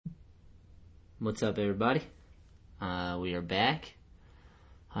What's up, everybody? We are back.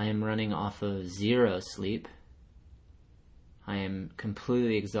 I am running off of 0 sleep. I am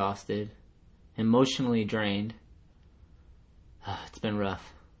completely exhausted, emotionally drained. It's been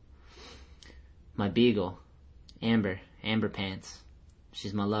rough. My beagle, Amber Pants.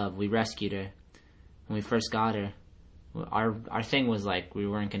 She's my love. We rescued her. When we first got her, our thing was like we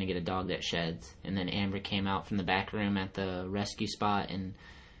weren't going to get a dog that sheds. And then Amber came out from the back room at the rescue spot, and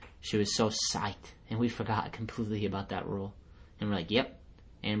she was so psyched. And we forgot completely about that rule. And we're like, yep,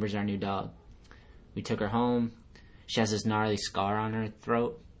 Amber's our new dog. We took her home. She has this gnarly scar on her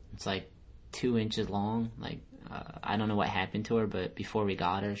throat. It's like 2 inches long. I don't know what happened to her, but before we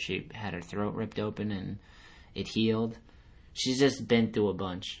got her, she had her throat ripped open and it healed. She's just been through a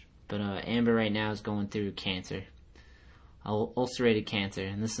bunch. But Amber right now is going through cancer. Ulcerated cancer.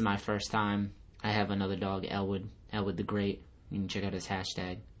 And this is my first time. I have another dog, Elwood the Great. You can check out his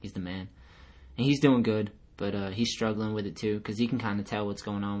hashtag. He's the man. And he's doing good, but he's struggling with it too, because he can kind of tell what's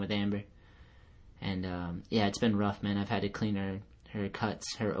going on with Amber. And yeah, it's been rough, man. I've had to clean her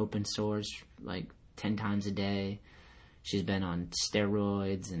cuts, her open sores, like 10 times a day. She's been on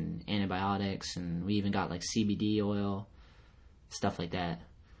steroids and antibiotics, and we even got like CBD oil, stuff like that.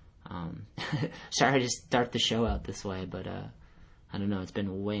 Sorry to start the show out this way, but I don't know, it's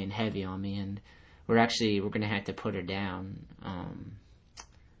been weighing heavy on me, and we're going to have to put her down.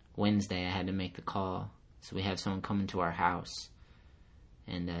 Wednesday I had to make the call, so we have someone coming to our house,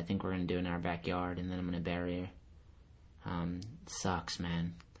 and I think we're going to do it in our backyard, and then I'm going to bury her. Sucks,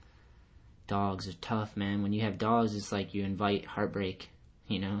 man. Dogs are tough, man. When you have dogs, it's like you invite heartbreak,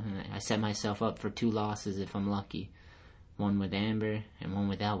 you know. And I set myself up for 2 losses if I'm lucky. One with Amber and one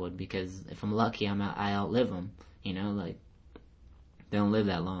with Elwood, because if I'm lucky, I outlive them, you know. Like, they don't live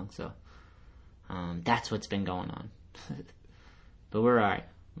that long, so that's what's been going on. But we're alright.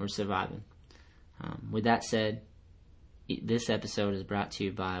 We're surviving. With that said, this episode is brought to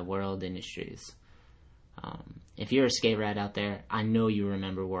you by World Industries. If you're a skate rat out there, I know you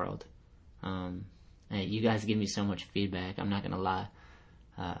remember World. Hey, you guys give me so much feedback, I'm not going to lie.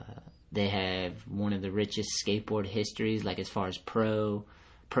 They have one of the richest skateboard histories, like as far as pros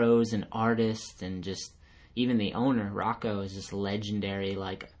and artists, and just even the owner, Rocco, is just legendary,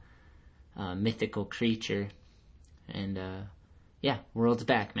 like mythical creature. And yeah, World's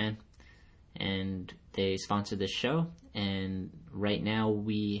back, man. And they sponsored this show, and right now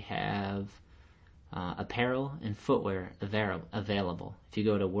we have apparel and footwear available. If you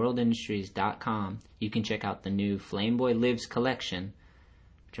go to worldindustries.com, you can check out the new Flameboy Lives collection,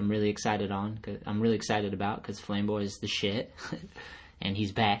 which I'm really excited about, because Flameboy is the shit. And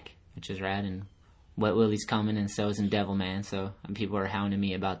he's back, which is rad. And Wet Willie's coming, and so is Devilman. So people are hounding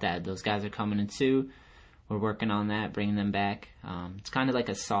me about that. Those guys are coming in too. We're working on that, bringing them back. It's kind of like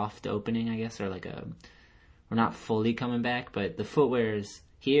a soft opening, I guess, or we're not fully coming back, but the footwear is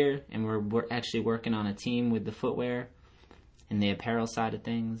here, and we're actually working on a team with the footwear and the apparel side of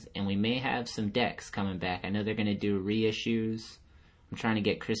things, and we may have some decks coming back. I know they're going to do reissues. I'm trying to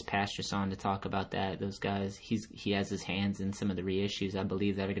get Chris Pastris on to talk about that. Those guys, he has his hands in some of the reissues, I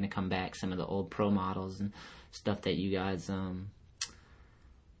believe, that are going to come back, some of the old pro models and stuff that you guys are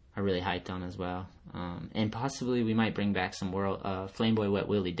really hyped on as well. And possibly we might bring back some Flameboy Wet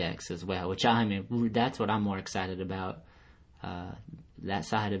Willie decks as well, which that's what I'm more excited about, that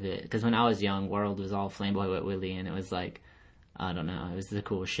side of it. Because when I was young, World was all Flameboy Wet Willie, and it was like, I don't know, it was the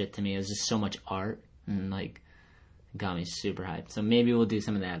coolest shit to me. It was just so much art, and like, it got me super hyped. So maybe we'll do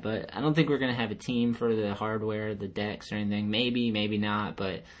some of that, but I don't think we're going to have a team for the hardware, the decks or anything. Maybe not,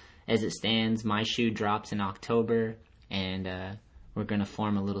 but as it stands, my shoe drops in October, and we're going to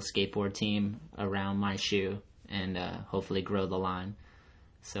form a little skateboard team around my shoe and hopefully grow the line.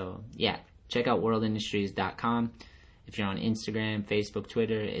 So, yeah, check out worldindustries.com. If you're on Instagram, Facebook,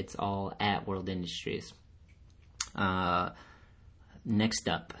 Twitter, it's all at World Industries. Next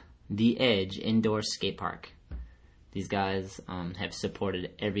up, The Edge Indoor Skate Park. These guys have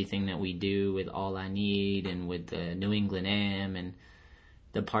supported everything that we do with All I Need and with the New England Am, and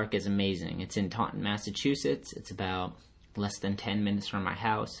the park is amazing. It's in Taunton, Massachusetts. It's about less than 10 minutes from my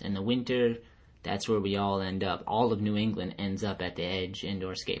house. In the winter, that's where we all end up. All of New England ends up at the Edge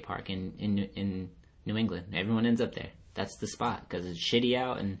Indoor Skate Park in New England. Everyone ends up there. That's the spot, because it's shitty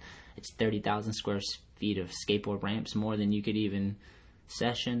out, and it's 30,000 square feet of skateboard ramps, more than you could even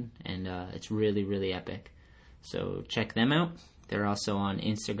session, and it's really, really epic. So check them out. They're also on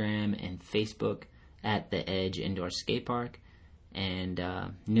Instagram and Facebook at the Edge Indoor Skate Park. And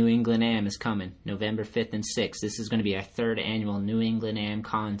New England Am is coming November 5th and 6th. This is going to be our 3rd annual New England Am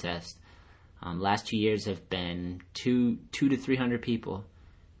contest. Last 2 years have been 200 to 300 people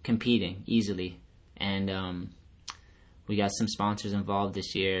competing easily. And we got some sponsors involved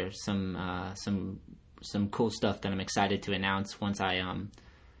this year, some cool stuff that I'm excited to announce once I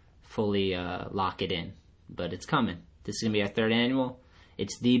fully lock it in. But it's coming. This is going to be our 3rd annual.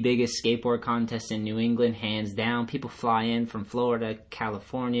 It's the biggest skateboard contest in New England, hands down. People fly in from Florida,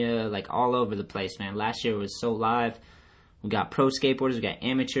 California, like all over the place, man. Last year was so live. We got pro skateboarders, we got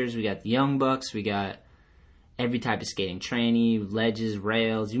amateurs, we got the young bucks, we got every type of skating, tranny, ledges,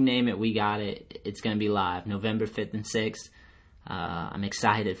 rails, you name it, we got it. It's going to be live, November 5th and 6th. I'm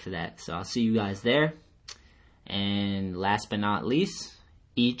excited for that, so I'll see you guys there. And last but not least,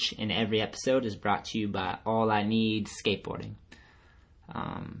 each and every episode is brought to you by All I Need Skateboarding.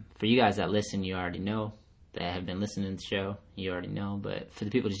 For you guys that listen, you already know. That have been listening to the show, you already know. But for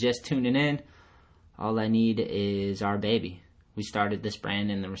the people just tuning in, All I Need is our baby. We started this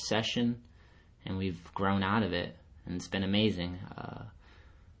brand in the recession, and we've grown out of it, and it's been amazing.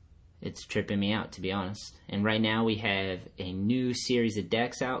 It's tripping me out, to be honest. And right now we have a new series of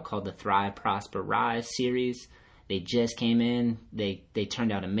decks out called the Thrive, Prosper, Rise series. They just came in. They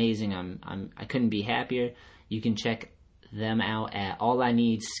turned out amazing. I couldn't be happier. You can check them out at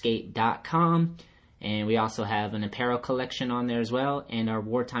allineedskate.com. And we also have an apparel collection on there as well, and our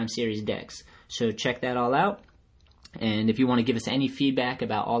Wartime Series decks. So check that all out. And if you want to give us any feedback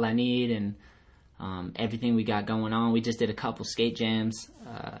about All I Need and everything we got going on, we just did a couple skate jams.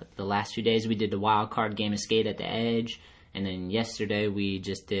 The last few days we did the wild card game of skate at the Edge. And then yesterday we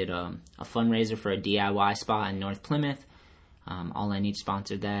just did a fundraiser for a DIY spot in North Plymouth. All I Need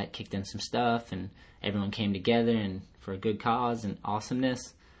sponsored that, kicked in some stuff, and everyone came together and for a good cause and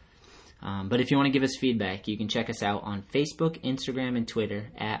awesomeness. But if you want to give us feedback, you can check us out on Facebook, Instagram, and Twitter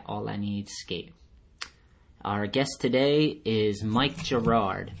at All I Need Skate. Our guest today is Mike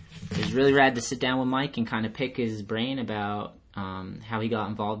Gerard. It was really rad to sit down with Mike and kind of pick his brain about how he got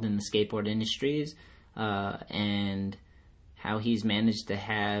involved in the skateboard industries and how he's managed to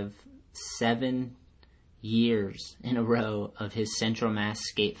have 7 years in a row of his Central Mass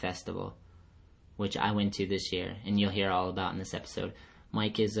Skate Festival, which I went to this year, and you'll hear all about in this episode.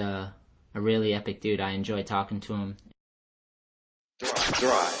 Mike is a really epic dude. I enjoy talking to him.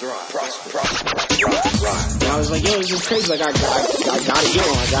 Thrive. And I was like, yo, this is crazy. Like, I gotta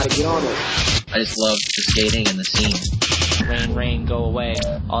get on it. I just love the skating and the scene. Rain, go away.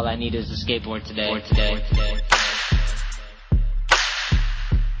 All I need is a skateboard today.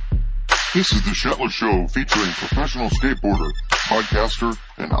 This is the Shetler Show featuring professional skateboarder, podcaster,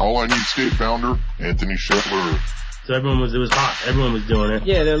 and All I Need Skate founder, Anthony Shetler. So it was hot. Everyone was doing it.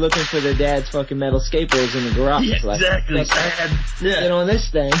 Yeah, they're looking for their dad's fucking metal skateboards in the garage. Yeah, exactly. Get on this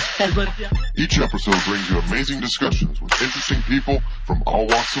thing. Each episode brings you amazing discussions with interesting people from all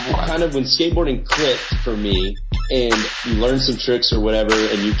walks of life. Kind of when skateboarding clicked for me, and you learn some tricks or whatever,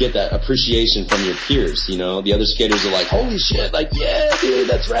 and you get that appreciation from your peers, you know? The other skaters are like, holy shit, like, yeah, dude,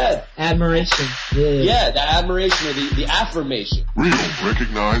 that's rad. Admiration. Yeah, the admiration or the affirmation. Real,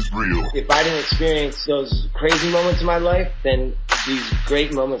 recognized real. If I didn't experience those crazy moments in my life, then these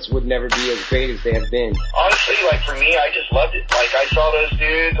great moments would never be as great as they have been. Honestly, like for me, I just loved it. Like I saw those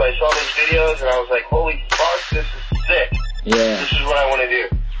dudes, I saw those videos, and I was like, holy fuck, this is sick. Yeah. This is what I want to do.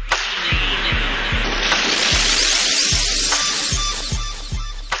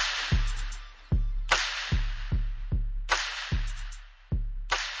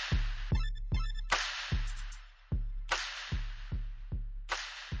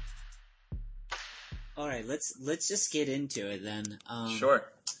 All right, let's just get into it then. Sure.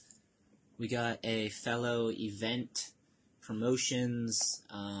 We got a fellow event promotions.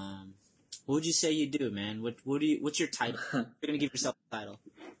 What would you say you do, man? What's your title? You're gonna give yourself a title.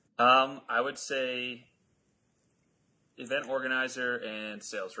 I would say event organizer and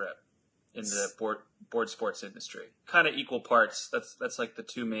sales rep in the board sports industry. Kind of equal parts. That's like the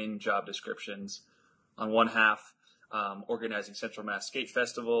 2 main job descriptions. On one half, organizing Central Mass Skate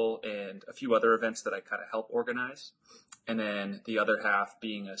Festival and a few other events that I kind of help organize. And then the other half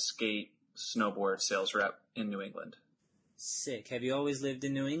being a skate, snowboard sales rep in New England. Sick. Have you always lived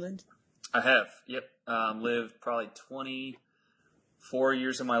in New England? I have, yep. Lived probably 24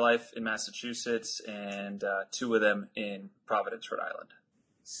 years of my life in Massachusetts and 2 of them in Providence, Rhode Island.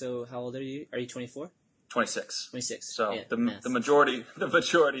 So how old are you? Are you 24? 26. 26. So yeah, the majority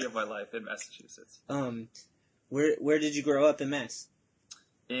of my life in Massachusetts. Where did you grow up in Mass?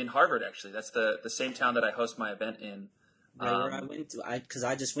 In Harvard, actually. That's the same town that I host my event in. Right where I went to, because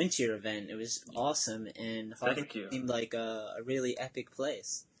I just went to your event. It was awesome, and Harvard seemed like a really epic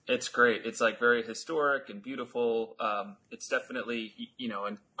place. It's great. It's like very historic and beautiful. It's definitely,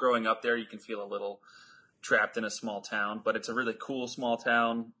 and growing up there, you can feel a little trapped in a small town, but it's a really cool small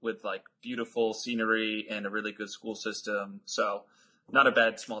town with like beautiful scenery and a really good school system. So not a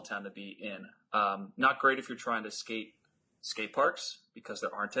bad small town to be in. Not great if you're trying to skate parks because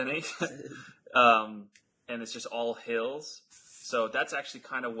there aren't any. And it's just all hills. So that's actually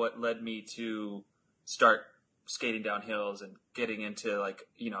kind of what led me to start skating down hills and getting into like,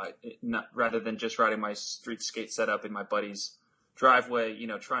 rather than just riding my street skate setup in my buddy's driveway,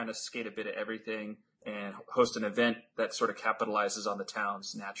 trying to skate a bit of everything and host an event that sort of capitalizes on the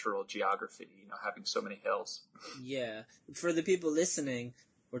town's natural geography, having so many hills. Yeah. For the people listening,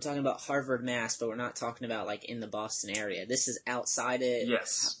 we're talking about Harvard, Mass, but we're not talking about like in the Boston area. This is outside it.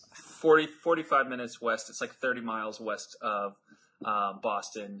 Yes. 45 minutes west. It's like 30 miles west of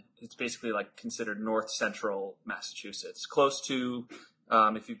Boston. It's basically like considered north central Massachusetts. Close to,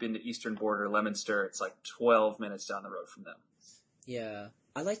 if you've been to Eastern Border, Leominster, it's like 12 minutes down the road from them. Yeah.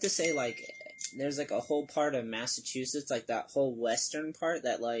 I like to say like there's like a whole part of Massachusetts, like that whole western part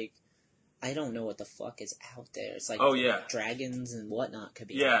that like I don't know what the fuck is out there. It's like dragons and whatnot could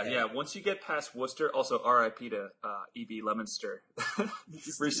be out there. Yeah. Once you get past Worcester, also RIP to EB Leominster,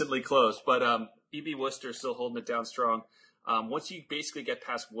 recently closed, but EB Worcester still holding it down strong. Once you basically get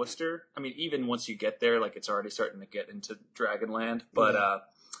past Worcester, I mean, even once you get there, like it's already starting to get into Dragonland. But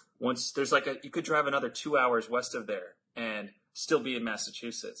once there's like you could drive another 2 hours west of there and still be in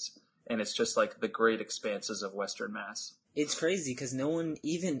Massachusetts, and it's just like the great expanses of Western Mass. It's crazy because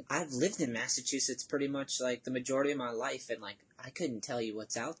I've lived in Massachusetts pretty much like the majority of my life, and like I couldn't tell you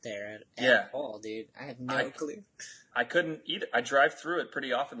what's out there at all, dude. I have no clue. I couldn't either. I drive through it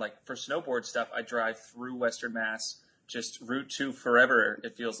pretty often. Like for snowboard stuff, I drive through Western Mass, just Route 2 forever.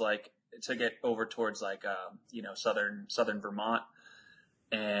 It feels like to get over towards like southern Vermont.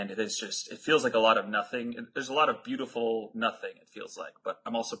 And it feels like a lot of nothing. There's a lot of beautiful nothing, it feels like. But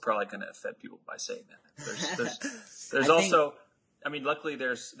I'm also probably going to offend people by saying that. There's also, luckily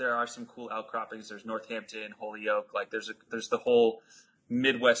there are some cool outcroppings. There's Northampton, Holyoke. Like there's the whole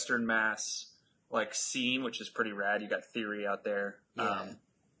Midwestern Mass like scene, which is pretty rad. You got Theory out there. Yeah.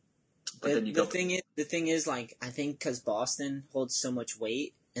 But the thing is, like, I think because Boston holds so much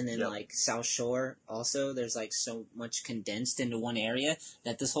weight, and then like South Shore also, there's like so much condensed into one area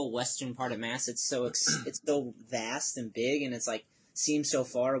that this whole western part of Mass, it's so vast and big, and it's like seems so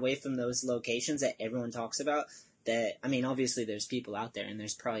far away from those locations that everyone talks about. That obviously there's people out there, and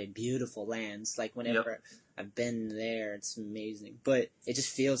there's probably beautiful lands. Like whenever I've been there, it's amazing. But it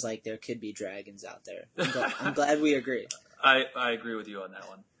just feels like there could be dragons out there. I'm glad we agree. I agree with you on that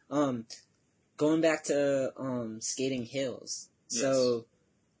one. Going back to skating hills. Yes. So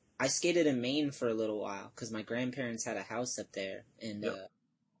I skated in Maine for a little while because my grandparents had a house up there, and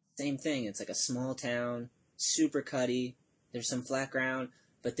same thing. It's like a small town, super cutty. There's some flat ground,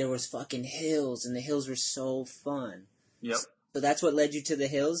 but there was fucking hills, and the hills were so fun. Yep. So that's what led you to the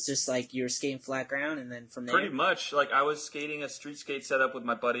hills, just like you were skating flat ground, and then from there? Pretty much. Like I was skating a street skate setup with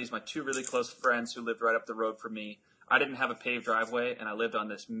my buddies, my two really close friends who lived right up the road from me. I didn't have a paved driveway, and I lived on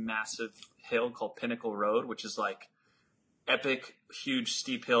this massive hill called Pinnacle Road, which is like epic, huge,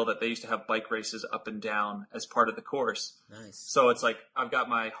 steep hill that they used to have bike races up and down as part of the course. Nice. So it's like I've got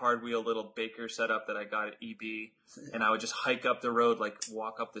my hard wheel little Baker setup that I got at EB, and I would just hike up the road, like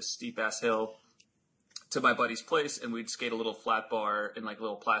walk up this steep ass hill to my buddy's place, and we'd skate a little flat bar and like a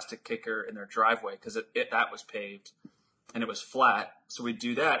little plastic kicker in their driveway because that was paved and it was flat. So we'd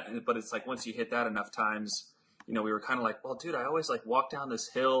do that, but it's like once you hit that enough times, we were kind of like, well, dude, I always like walk down this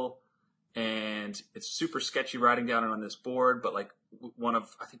hill, and it's super sketchy riding down it on this board. But like one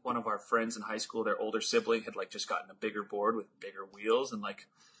of our friends in high school, their older sibling had like just gotten a bigger board with bigger wheels, and like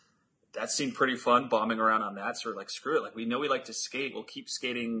that seemed pretty fun bombing around on that. So we're like, screw it. Like we know we like to skate. We'll keep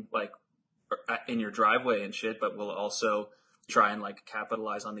skating like in your driveway and shit, but we'll also try and like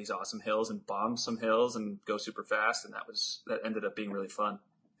capitalize on these awesome hills and bomb some hills and go super fast. And that ended up being really fun.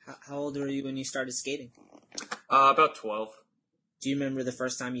 How old were you when you started skating? About 12. Do you remember the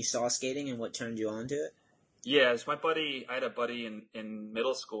first time you saw skating and what turned you on to it? Yeah, it's my buddy. I had a buddy in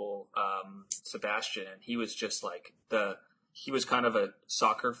middle school, Sebastian, and he was just like he was kind of a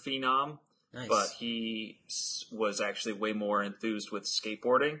soccer phenom, nice. But he was actually way more enthused with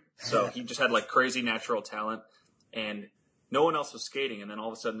skateboarding. So he just had like crazy natural talent, and no one else was skating. And then all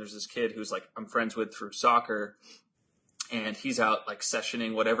of a sudden there's this kid who's like I'm friends with through soccer, and he's out like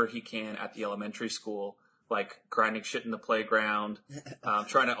sessioning whatever he can at the elementary school, like grinding shit in the playground,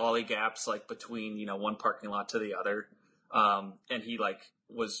 trying to ollie gaps like between, one parking lot to the other. And he like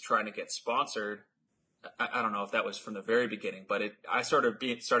was trying to get sponsored. I don't know if that was from the very beginning, but I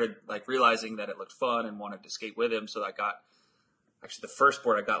started like realizing that it looked fun and wanted to skate with him. So I actually the first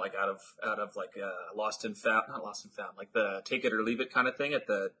board I got like out of like Lost and Found, not Lost and Found, like the Take It or Leave It kind of thing at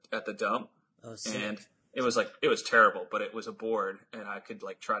the dump. Oh, sick. And it was terrible, but it was a board, and I could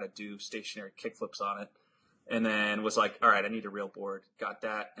like try to do stationary kickflips on it. And then was like, all right, I need a real board. Got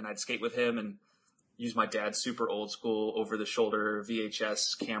that, and I'd skate with him and use my dad's super old school over the shoulder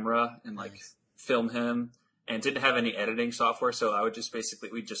VHS camera and like film him. And didn't have any editing software, so I would just we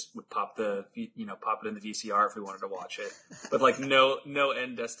would pop it in the VCR if we wanted to watch it, but like no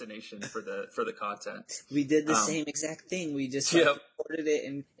end destination for the content. We did the same exact thing. We just recorded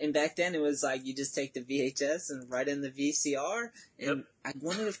it, and back then it was like you just take the VHS and write in the VCR. And I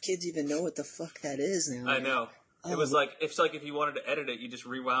wonder if kids even know what the fuck that is now. I know. It was like if you wanted to edit it, you just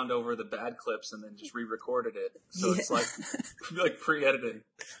rewound over the bad clips and then just re-recorded it. So it's like pre-editing.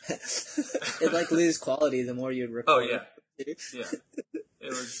 It like lose quality the more you'd record. Oh yeah, yeah.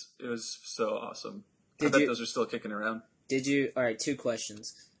 It was so awesome. I bet those are still kicking around. Did you? All right, 2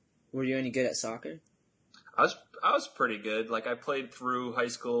 questions. Were you any good at soccer? I was pretty good. Like I played through high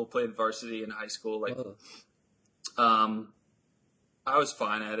school, played varsity in high school. Like, I was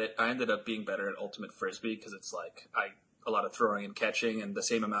fine at it. I ended up being better at ultimate frisbee because it's like a lot of throwing and catching and the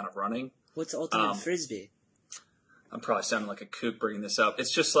same amount of running. What's ultimate frisbee? I'm probably sounding like a kook bringing this up.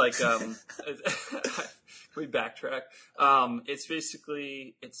 It's just like can we backtrack? It's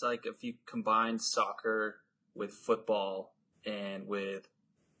basically like if you combine soccer with football and with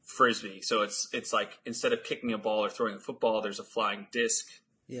frisbee. So it's like instead of kicking a ball or throwing a football, there's a flying disc.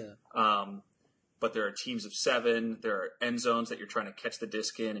 Yeah. But there are teams of 7. There are end zones that you're trying to catch the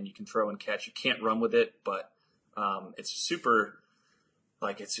disc in, and you can throw and catch. You can't run with it, but it's super.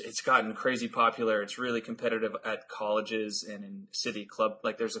 Like it's gotten crazy popular. It's really competitive at colleges and in city club.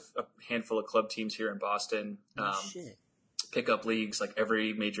 Like there's a handful of club teams here in Boston. Shit. Pickup leagues. Like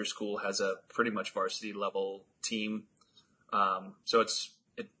every major school has a pretty much varsity level team. So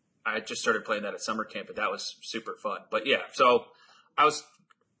I just started playing that at summer camp, but that was super fun. But yeah, so I was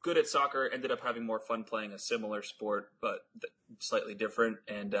good at soccer, ended up having more fun playing a similar sport, but slightly different,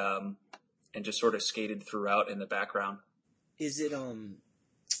 and just sort of skated throughout in the background. Is it,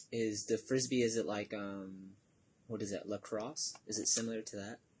 is the frisbee, is it like, what is it, lacrosse? Is it similar to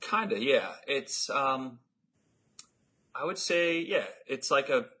that? Kinda, yeah. It's, I would say, yeah, it's like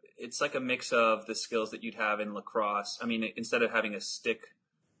a mix of the skills that you'd have in lacrosse. I mean, instead of having a stick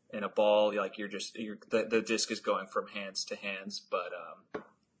and a ball, like the disc is going from hands to hands, but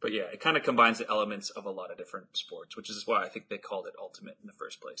yeah, it kind of combines the elements of a lot of different sports, which is why I think they called it ultimate in the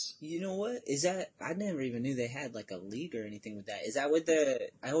first place. You know what? Is that, I never even knew they had like a league or anything with that. Is that with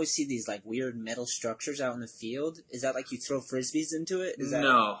I always see these like weird metal structures out in the field. Is that like you throw frisbees into it? Is that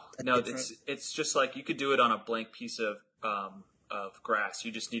no, it's just like you could do it on a blank piece of grass.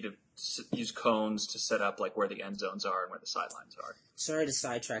 You just need to use cones to set up like where the end zones are and where the sidelines are. Sorry to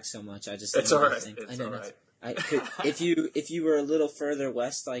sidetrack so much. It's all right. It's all right. If you were a little further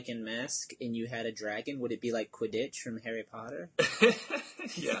west, like in Mask, and you had a dragon, would it be like Quidditch from Harry Potter?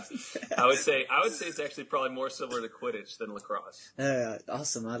 Yeah, I would say it's actually probably more similar to Quidditch than lacrosse.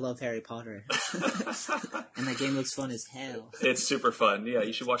 Awesome! I love Harry Potter, and that game looks fun as hell. It's super fun. Yeah,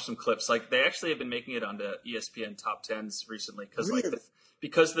 you should watch some clips. Like they actually have been making it onto ESPN top 10s recently because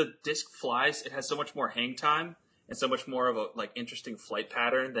because the disc flies, it has so much more hang time. And so much more of a like interesting flight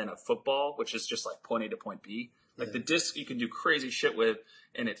pattern than a football, which is just like point A to point B. Like the disc you can do crazy shit with,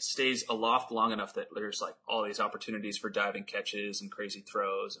 and it stays aloft long enough that there's like all these opportunities for diving catches and crazy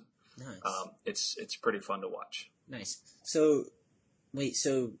throws. And nice. It's pretty fun to watch. Nice. So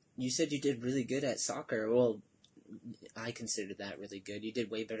you said you did really good at soccer. Well, I considered that really good. You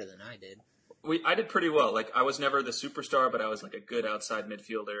did way better than I did. I did pretty well. Like I was never the superstar, but I was like a good outside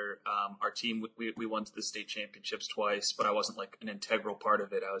midfielder. Our team, we won the state championships twice, but I wasn't like an integral part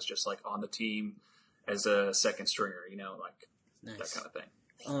of it. I was just like on the team as a second stringer, like that kind of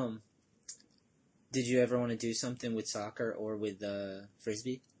thing. Did you ever want to do something with soccer or with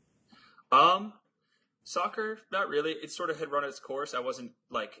frisbee? Soccer, not really. It sort of had run its course. I wasn't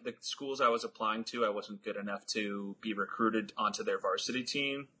like the schools I was applying to. I wasn't good enough to be recruited onto their varsity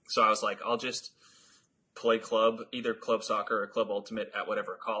team. So I was like, I'll just play either club soccer or club ultimate at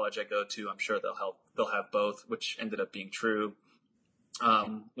whatever college I go to. I'm sure they'll have both, which ended up being true.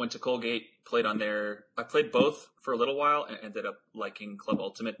 Went to Colgate, I played both for a little while and ended up liking club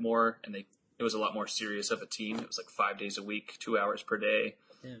ultimate more. And it was a lot more serious of a team. It was like 5 days a week, 2 hours per day,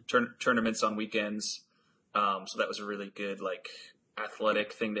 tournaments on weekends. So that was a really good, like,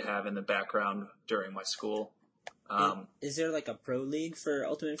 athletic thing to have in the background during my school. Is there, like, a pro league for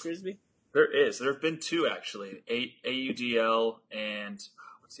Ultimate Frisbee? There is. There have been 2, actually. AUDL and,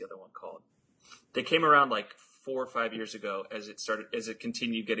 what's the other one called? They came around, like, 4 or 5 years ago as it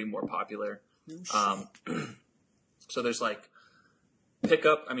continued getting more popular. So there's like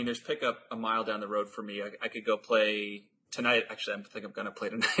pickup. I mean, there's pickup a mile down the road for me. I could go play tonight. Actually, I think I'm going to play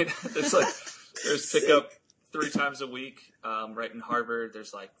tonight. there's pickup 3 times a week, right in Harvard.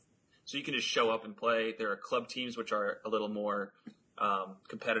 There's like, so you can just show up and play. There are club teams, which are a little more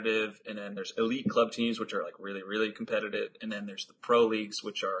competitive. And then there's elite club teams, which are like really, really competitive. And then there's the pro leagues,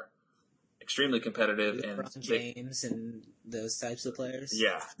 which are extremely competitive. LeBron James and those types of players.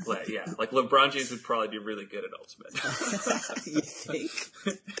 Yeah. Like LeBron James would probably be really good at Ultimate. You think?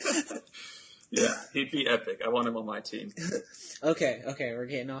 Yeah, he'd be epic. I want him on my team. Okay, we're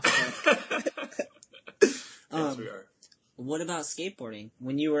getting off track. Yes, we are. What about skateboarding?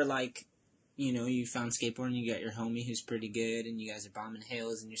 When you were like, you found skateboarding, you got your homie who's pretty good, and you guys are bombing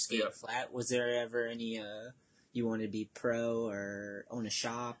hills and you're skating flat. Was there ever any, you wanted to be pro or own a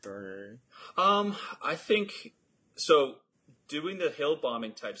shop or? I think, so doing the hill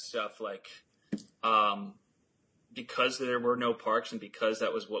bombing type stuff, like, because there were no parks and because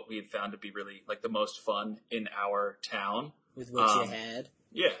that was what we had found to be really like the most fun in our town. With what you had?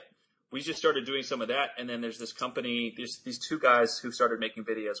 Yeah. We just started doing some of that. And then there's this company, these 2 guys who started making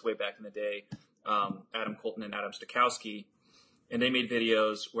videos way back in the day, Adam Colton and Adam Stokowski. And they made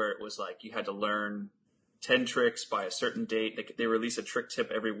videos where it was like you had to learn 10 tricks by a certain date. They release a trick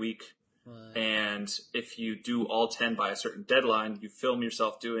tip every week. What? And if you do all 10 by a certain deadline, you film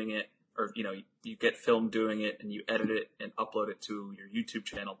yourself doing it, or, you get filmed doing it and you edit it and upload it to your YouTube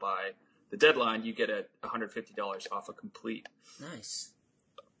channel by the deadline. You get $150 off a complete. Nice.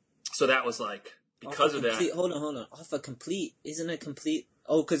 So that was like, because of that. Hold on. Off a complete, isn't it complete?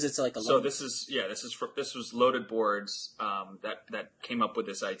 Oh, because it's like a. So this was Loaded Boards that came up with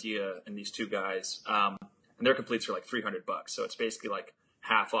this idea, and these 2 guys, and their completes are like $300. So it's basically like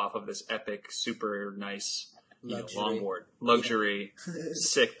half off of this epic, super nice, longboard, luxury,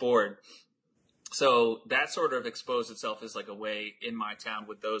 sick board. So that sort of exposed itself as like a way in my town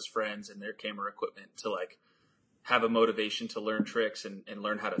with those friends and their camera equipment to like have a motivation to learn tricks and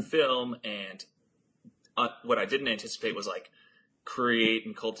learn how to film. And what I didn't anticipate was like create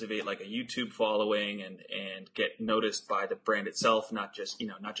and cultivate like a YouTube following and get noticed by the brand itself, not just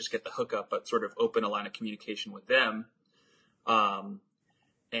get the hookup, but sort of open a line of communication with them.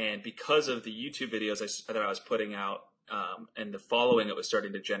 And because of the YouTube videos that I was putting out, and the following it was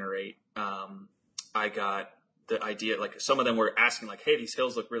starting to generate, I got the idea, like some of them were asking like, hey, these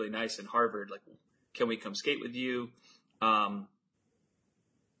hills look really nice in Harvard. Like, can we come skate with you? And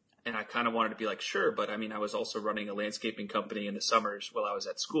I kind of wanted to be like, sure. But I mean, I was also running a landscaping company in the summers while I was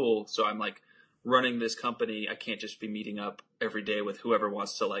at school. So I'm like running this company. I can't just be meeting up every day with whoever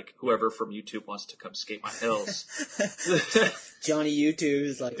from YouTube wants to come skate my hills. Johnny YouTube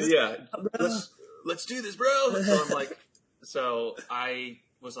is like, yeah, let's do this, bro. So I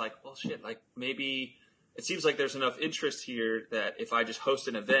was like, well, shit, like maybe it seems like there's enough interest here that if I just host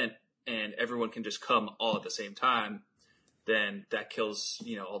an event and everyone can just come all at the same time, then that kills,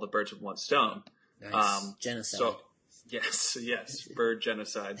 all the birds with one stone. Nice. Genocide. So, yes, bird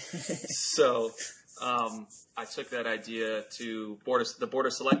genocide. So, I took that idea to the Board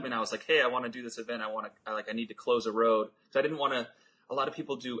of Selectmen. I was like, hey, I want to do this event. I need to close a road. So I didn't want to, a lot of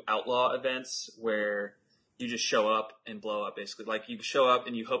people do outlaw events where you just show up and blow up, basically. Like you show up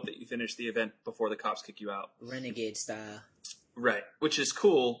and you hope that you finish the event before the cops kick you out. Renegade style. Right. Which is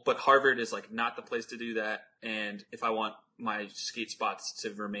cool, but Harvard is like not the place to do that. And if I want my skate spots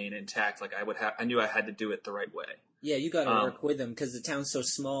to remain intact, like I knew I had to do it the right way. Yeah, you got to work with them because the town's so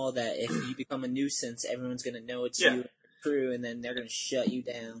small that if you become a nuisance, everyone's going to know it's you and your crew, and then they're going to shut you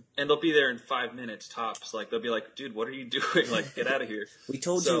down. And they'll be there in 5 minutes tops. Like, they'll be like, dude, what are you doing? Like, get out of here. We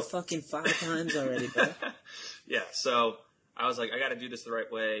told you fucking 5 times already, bro. Yeah, so I was like, I got to do this the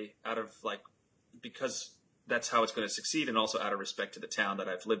right way because that's how it's going to succeed, and also out of respect to the town that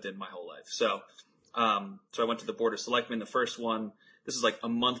I've lived in my whole life. So I went to the Board of Selectmen. The first one, this is like a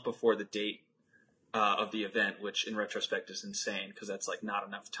month before the date of the event, which in retrospect is insane because that's like not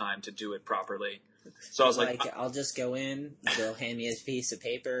enough time to do it properly. So I was like, I'll just go in, they'll hand me a piece of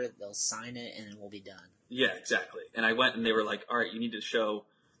paper, they'll sign it, and we'll be done. Yeah, exactly. And I went and they were like, all right, you need to show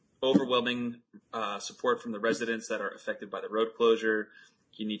overwhelming support from the residents that are affected by the road closure.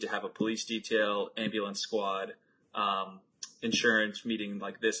 You need to have a police detail, ambulance squad, insurance meeting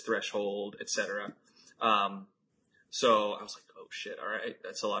like this threshold, etc. So I was like, oh shit, all right,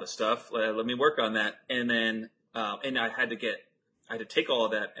 that's a lot of stuff. Let me work on that. And then, and I had to take all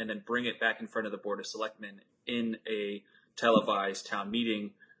of that and then bring it back in front of the Board of Selectmen in a televised town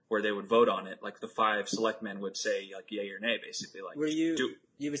meeting where they would vote on it. Like the 5 selectmen would say like yay or nay, basically. Like,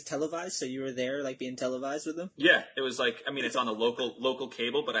 it was televised, so you were there, like, being televised with them? Yeah, it was like, I mean, it's on the local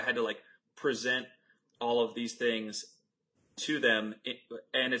cable, but I had to, like, present all of these things to them,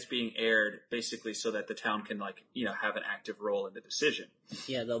 and it's being aired basically so that the town can, like, you know, have an active role in the decision.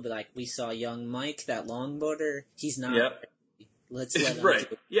 Yeah, they'll be like, we saw young Mike, that longboarder. He's not. Yep. Let's let him right.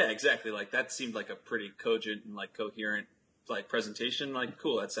 do it. Yeah, exactly. Like, that seemed like a pretty cogent and, like, coherent, like, presentation. Like,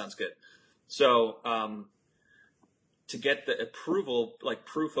 cool, that sounds good. So, to get the approval, like,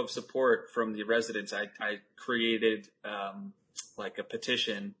 proof of support from the residents, I created, like, a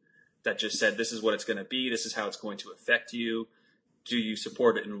petition that just said, this is what it's going to be. This is how it's going to affect you. Do you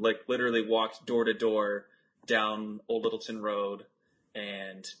support it? And, like, literally walked door to door down Old Littleton Road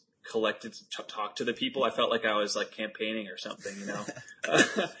and collected, talked to the people. I felt like I was, like, campaigning or something, you know,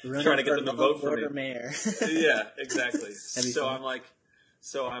 trying to get them to vote for me. Mayor. Yeah, exactly. So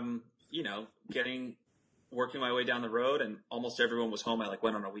I'm, you know, working my way down the road, and almost everyone was home. I, like,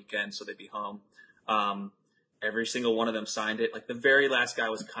 went on a weekend, so they'd be home. Every single one of them signed it. Like, the very last guy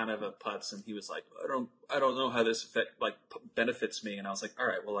was kind of a putz, and he was like, I don't know how this benefits me. And I was like, all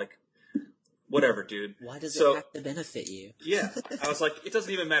right, well, like, whatever, dude. Why does it have to benefit you? Yeah. I was like, it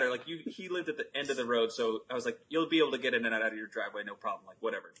doesn't even matter. Like, he lived at the end of the road, so I was like, you'll be able to get in and out of your driveway, no problem. Like,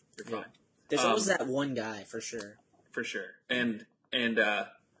 whatever. You're fine. There's always that one guy, for sure. For sure. And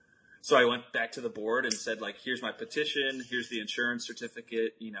so I went back to the board and said, like, here's my petition, here's the insurance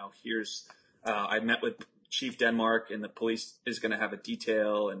certificate, you know, here's, I met with Chief Denmark, and the police is going to have a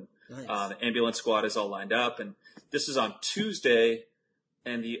detail, and Nice. The ambulance squad is all lined up, and this is on Tuesday,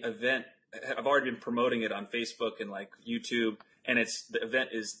 and the event, I've already been promoting it on Facebook and, like, YouTube, and the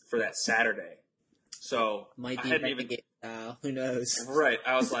event is for that Saturday. So Might be I hadn't even, who knows? right.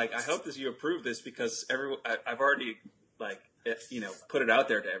 I was like, I hope you approve this, because I've already, like, you know, put it out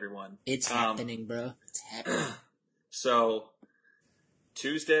there to everyone. It's happening, bro. It's happening. So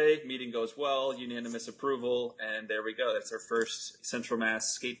Tuesday, meeting goes well, unanimous approval, and there we go. That's our first Central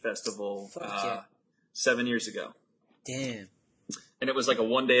Mass Skate Festival 7 years ago. Damn. And it was like a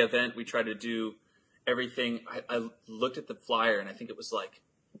one-day event. We tried to do everything. I looked at the flyer, and I think it was like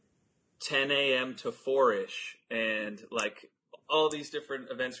 10 a.m. to 4-ish, and, like, all these different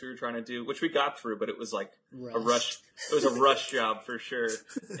events we were trying to do, which we got through, but it was like a rush. It was a rush job for sure.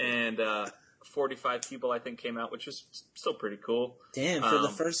 And 45 people, I think, came out, which was still pretty cool. Damn, for the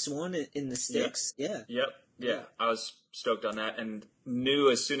first one in the sticks, yeah. Yeah. I was stoked on that, and knew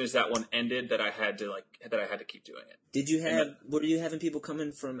as soon as that one ended that I had to keep doing it. Were you having people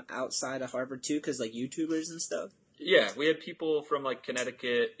coming from outside of Harvard too? Cause like YouTubers and stuff? Yeah, we had people from, like,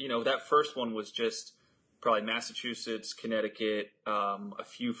 Connecticut. You know, that first one was just probably Massachusetts, Connecticut, a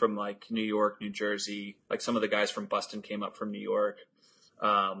few from, like, New York, New Jersey. Like, some of the guys from Boston came up from New York.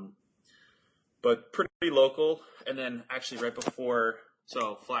 But pretty local. And then actually right before,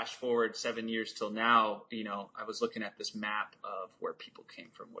 so flash forward 7 years till now, you know, I was looking at this map of where people came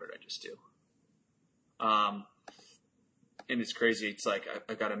from. What did I just do? And it's crazy. It's like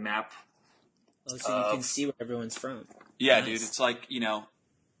I got a map. Oh, so you can see where everyone's from. Yeah, Nice. dude. It's like, you know,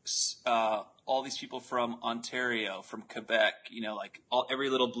 all these people from Ontario, from Quebec, you know, like every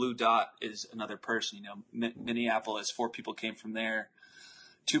little blue dot is another person. You know, Minneapolis, 4 people came from there.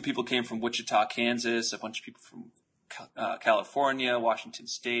 2 people came from Wichita, Kansas. A bunch of people from California, Washington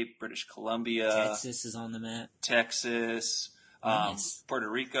State, British Columbia. Texas is on the map. Texas, Nice. Puerto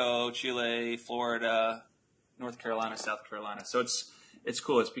Rico, Chile, Florida, North Carolina, South Carolina. So it's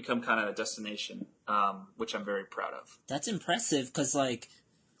cool. It's become kind of a destination, which I'm very proud of. That's impressive because, like,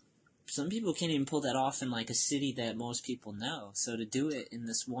 some people can't even pull that off in, like, a city that most people know. So to do it in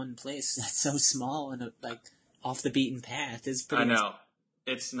this one place that's so small and, like, off the beaten path is pretty... I know.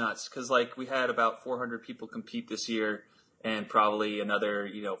 It's nuts. Because, like, we had about 400 people compete this year and probably another,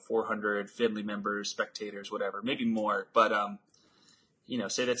 400 family members, spectators, whatever. Maybe more. But,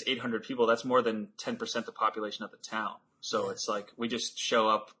 say that's 800 people. That's more than 10% the population of the town. So it's like we just show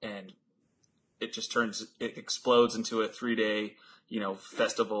up and it explodes into a 3-day,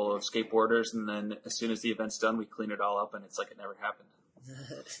 festival of skateboarders. And then as soon as the event's done, we clean it all up and it's like it never happened.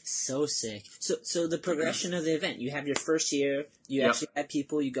 So sick. So the progression of the event, you have your first year, you actually had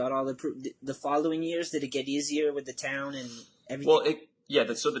people, you got all the following years, did it get easier with the town and everything?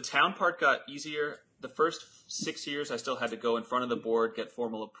 Well, so the town part got easier. The first 6 years I still had to go in front of the board, get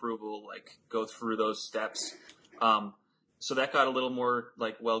formal approval, like go through those steps. So that got a little more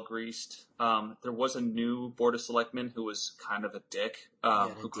like well greased. There was a new board of selectmen who was kind of a dick,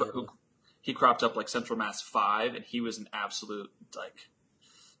 he cropped up like Central Mass 5 and he was an absolute, like,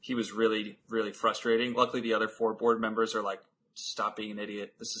 he was really, really frustrating. Luckily the other 4 board members are like stop being an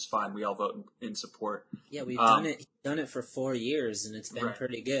idiot. This is fine. We all vote in support. Yeah, we've done it for 4 years, and it's been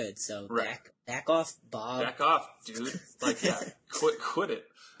pretty good. So back off, Bob. Back off, dude. Like, yeah, quit it.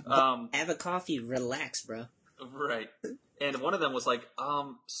 Have a coffee, relax, bro. Right. And one of them was like,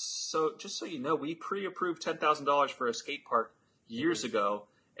 so just so you know, we pre-approved $10,000 for a skate park years ago,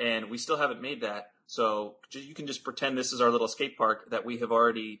 and we still haven't made that. So you can just pretend this is our little skate park that we have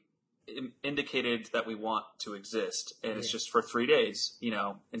already indicated that we want to exist. And it's just for 3 days, you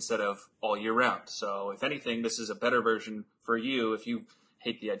know, instead of all year round. So if anything, this is a better version for you if you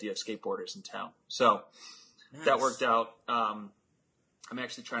hate the idea of skateboarders in town. So that worked out. I'm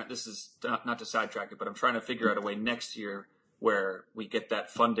actually trying, this is not to sidetrack it, but I'm trying to figure out a way next year where we get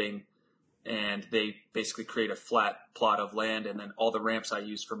that funding and they basically create a flat plot of land, and then all the ramps I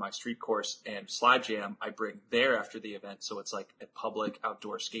use for my street course and slide jam, I bring there after the event. So it's like a public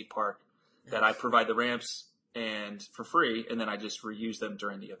outdoor skate park that I provide the ramps for free, and then I just reuse them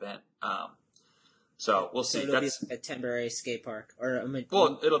during the event. So we'll see. It'll be a temporary skate park,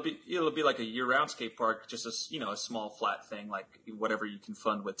 well, it'll be like a year-round skate park, just a small flat thing, like whatever you can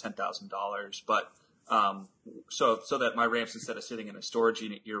fund with $10,000. But so that my ramps, instead of sitting in a storage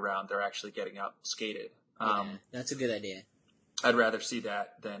unit year-round, they're actually getting out skated. That's a good idea. I'd rather see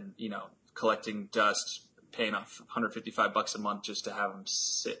that than collecting dust, paying off $155 a month just to have them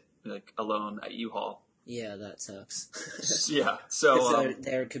sit like alone at U-Haul. Yeah, that sucks. Yeah, so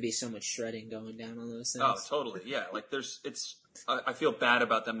there could be so much shredding going down on those things. Oh, totally. Yeah, like I feel bad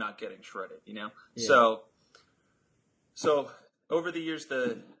about them not getting shredded. Yeah. So over the years,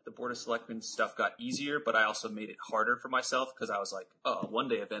 the Board of Selectmen stuff got easier, but I also made it harder for myself because I was like, oh, a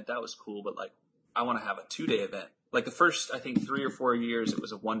 1-day event, that was cool, but like I want to have a 2-day event. Like the first, I think 3 or 4 years, it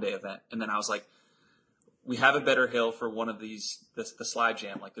was a 1-day event, and then I was like, we have a better hill for one of these, the slide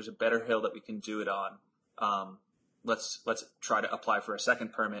jam. Like there's a better hill that we can do it on. Let's try to apply for a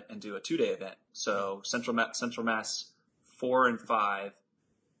second permit and do a 2-day event. So Central Mass 4 and 5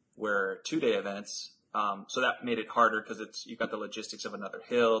 were 2-day events. So that made it harder because you got the logistics of another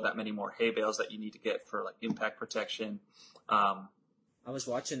hill, that many more hay bales that you need to get for like impact protection. I was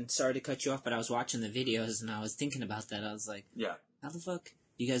watching, sorry to cut you off, but I was watching the videos and I was thinking about that. I was like, how the fuck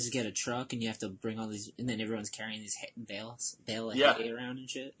you guys get a truck and you have to bring all these, and then everyone's carrying these bale of hay around and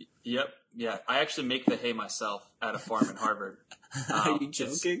shit? Yep. Yeah. I actually make the hay myself at a farm in Harvard. Are you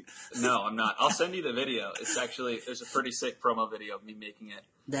joking? No, I'm not. I'll send you the video. It's actually, there's a pretty sick promo video of me making it.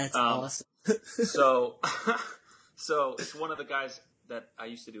 That's awesome. So it's one of the guys that I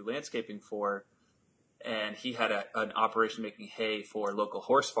used to do landscaping for, and he had an operation making hay for local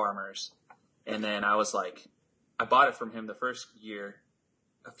horse farmers. And then I was like, I bought it from him the first year,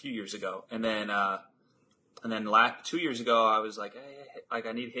 a few years ago. And then 2 years ago, I was like, hey, like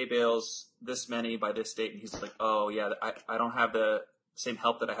I need hay bales this many by this date. And he's like, oh yeah, I don't have the same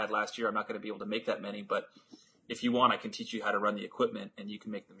help that I had last year. I'm not going to be able to make that many, but if you want, I can teach you how to run the equipment and you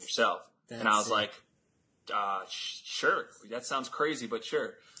can make them yourself. And I was like, sure. That sounds crazy, but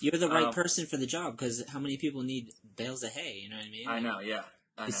sure. You're the right person for the job because how many people need bales of hay? You know what I mean? I know. Yeah.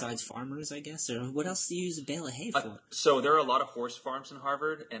 Besides farmers, I guess, or what else do you use a bale of hay for? So there are a lot of horse farms in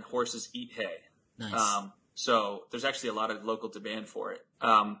Harvard, and horses eat hay. Nice. So there's actually a lot of local demand for it.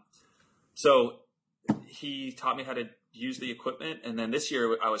 So he taught me how to use the equipment, and then this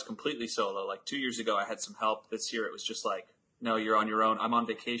year I was completely solo. Like 2 years ago, I had some help. This year it was just like, no, you're on your own. I'm on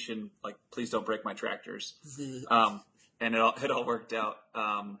vacation. Like, please don't break my tractors. And it all worked out.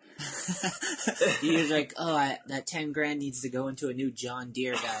 You're like, oh, that $10,000 needs to go into a new John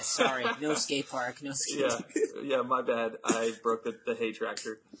Deere, guys. Sorry, no skate park, no skate park. Yeah, my bad. I broke the hay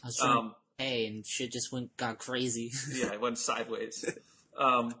tractor. I was trying to hay, and shit just got crazy. Yeah, it went sideways.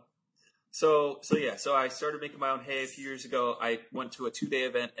 So I started making my own hay a few years ago. I went to a 2-day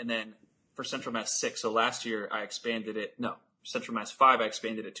event, and then for Central Mass 6, so last year I expanded it. No, Central Mass 5, I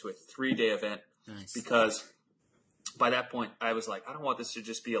expanded it to a 3-day event. Nice. Because by that point, I was like, I don't want this to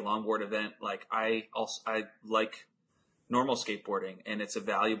just be a longboard event. Like, I like normal skateboarding, and it's a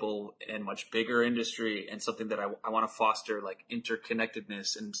valuable and much bigger industry, and something that I want to foster, like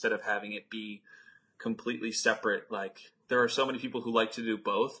interconnectedness, instead of having it be completely separate. Like, there are so many people who like to do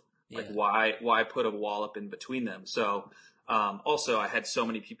both. Like, why put a wall up in between them? So, also I had so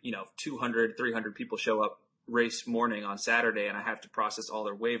many people, 200, 300 people show up race morning on Saturday, and I have to process all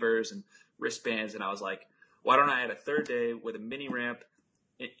their waivers and wristbands. And I was like, why don't I add a 3rd day with a mini ramp,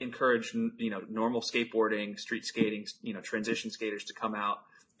 encourage, normal skateboarding, street skating, transition skaters to come out,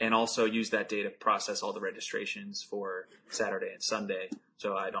 and also use that day to process all the registrations for Saturday and Sunday.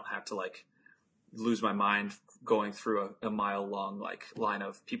 So I don't have to like lose my mind going through a mile long like line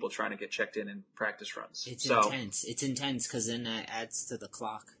of people trying to get checked in practice runs. It's intense. It's intense because then that adds to the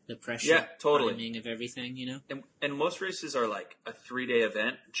clock, the pressure, yeah, totally, timing of everything, you know. And most races are like a 3-day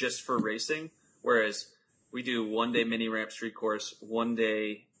event just for racing, whereas we do 1-day mini ramp street course,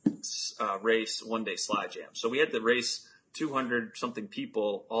 1-day race, 1-day slide jam. So we had to race 200 something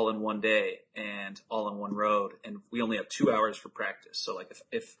people all in 1 day and all in one road, and we only have 2 hours for practice. So like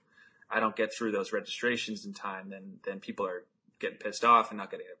if I don't get through those registrations in time, then people are getting pissed off and not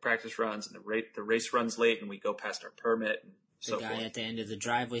getting their practice runs, and the race runs late, and we go past our permit and so forth. The guy at the end of the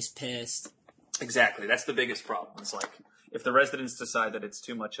driveway's pissed. Exactly, that's the biggest problem. It's like if the residents decide that it's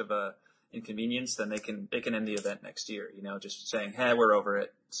too much of a inconvenience, then they can end the event next year. You know, just saying, hey, we're over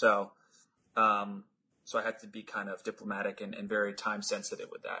it. So I had to be kind of diplomatic and very time sensitive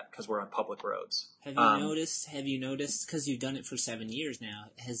with that because we're on public roads. Have you noticed, because you've done it for 7 years now,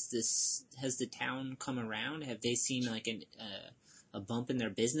 has the town come around? Have they seen like a bump in their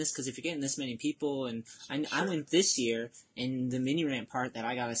business? Because if you're getting this many people, and I went this year, and the mini ramp part that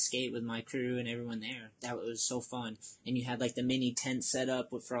I got to skate with my crew and everyone there, that was so fun. And you had like the mini tent set up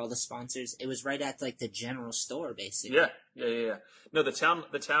for all the sponsors. It was right at like the general store, basically. Yeah. No, the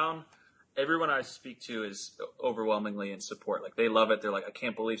town, everyone I speak to is overwhelmingly in support. Like, they love it. They're like, I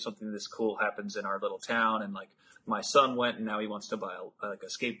can't believe something this cool happens in our little town. And like, my son went, and now he wants to buy a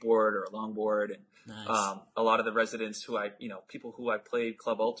skateboard or a longboard. And nice. A lot of the residents people who I played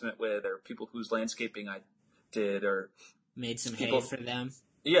Club Ultimate with, or people whose landscaping I did, or made some hay for them.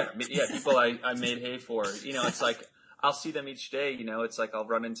 Yeah, people I made hay for. You know, it's like I'll see them each day. You know, it's like I'll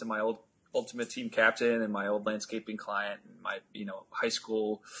run into my old Ultimate team captain and my old landscaping client and my high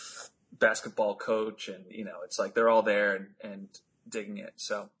school basketball coach, and it's like they're all there and digging it.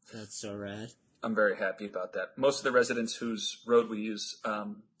 So that's so rad. I'm very happy about that. Most of the residents whose road we use,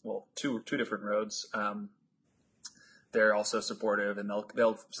 two different roads, they're also supportive, and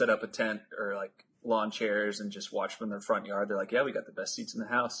they'll set up a tent or like lawn chairs and just watch from their front yard. They're like, yeah, we got the best seats in the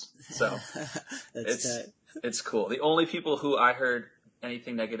house. So it's cool. The only people who I heard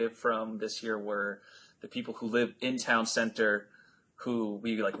anything negative from this year were the people who live in town center, who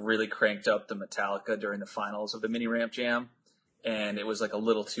we like really cranked up the Metallica during the finals of the mini ramp jam. And it was like a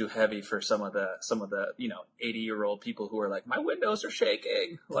little too heavy for some of the 80-year-old people who were like, my windows are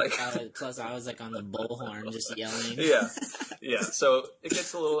shaking. Like, plus I was like on the bullhorn just yelling. Yeah. So it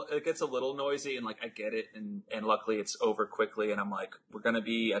gets a little noisy, and like I get it, and luckily it's over quickly. And I'm like, we're gonna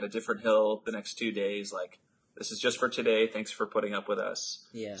be at a different hill the next 2 days. Like, this is just for today. Thanks for putting up with us.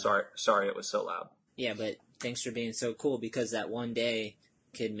 Yeah. Sorry it was so loud. Yeah, but thanks for being so cool, because that one day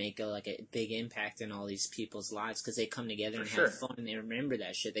could make a big impact in all these people's lives, because they come together and have fun, and they remember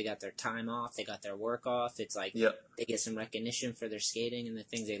that shit. They got their time off, they got their work off. It's like they get some recognition for their skating and the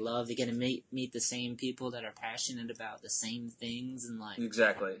things they love. They get to meet the same people that are passionate about the same things, and like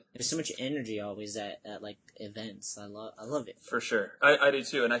exactly. There's so much energy always at like events. I love it. For sure, I do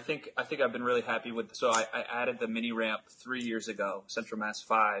too, and I think I've been really happy with. So I added the mini ramp 3 years ago, Central Mass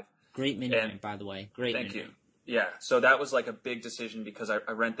 5. Great mini ramp, by the way. Great. Thank you. Yeah, so that was like a big decision, because I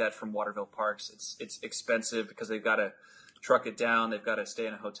rent that from Waterville Parks. It's expensive because they've got to truck it down. They've got to stay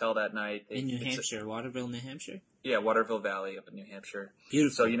in a hotel that night. In New Hampshire, Waterville, New Hampshire? Yeah, Waterville Valley up in New Hampshire.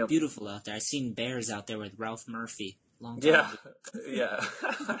 Beautiful, so, beautiful out there. I've seen bears out there with Ralph Murphy. Long time ago. Yeah.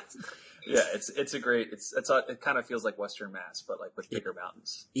 Yeah, it's a great, it kind of feels like Western Mass, but like with bigger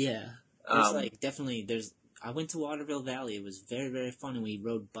mountains. Yeah. I went to Waterville Valley. It was very, very fun, and we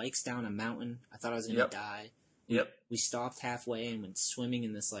rode bikes down a mountain. I thought I was going to die. We stopped halfway and went swimming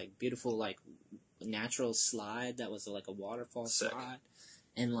in this like beautiful like natural slide that was like a waterfall slide.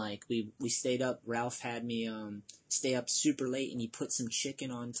 And like we stayed up. Ralph had me stay up super late, and he put some chicken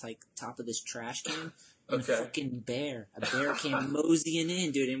on like top of this trash can. And a fucking bear came moseying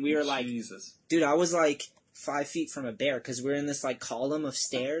in, dude. And we were like, Jesus. Dude, I was like 5 feet from a bear, because we're in this like column of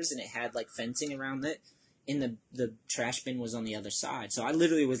stairs, and it had like fencing around it. And the trash bin was on the other side. So I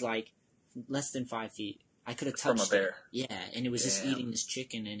literally was like less than 5 feet. I could have touched from a bear. It. Yeah, and it was just eating this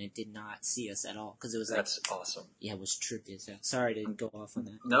chicken, and it did not see us at all, because it was that's awesome. Yeah, it was trippy. So sorry to go off on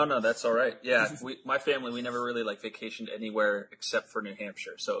that. No, that's all right. Yeah, my family, we never really like vacationed anywhere except for New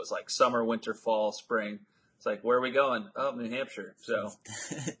Hampshire. So it was like summer, winter, fall, spring. It's like, where are we going? Oh, New Hampshire. So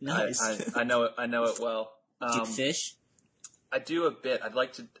nice. I know it well. Do you fish? I do a bit. I'd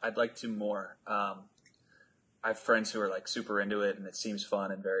like to more. I have friends who are like super into it, and it seems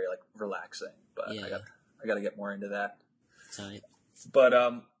fun and very like relaxing. But I got to get more into that. Sorry. But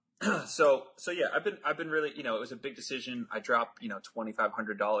so yeah, I've been really, it was a big decision. I dropped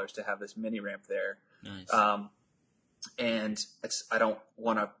 $2,500 to have this mini ramp there. Nice. And I don't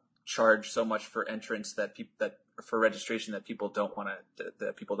want to charge so much for entrance for registration that people don't want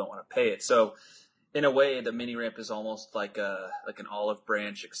to pay it. So in a way, the mini ramp is almost like an olive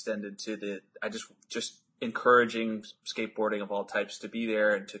branch extended to just encouraging skateboarding of all types to be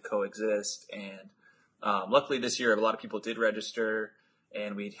there and to coexist. And luckily this year, a lot of people did register,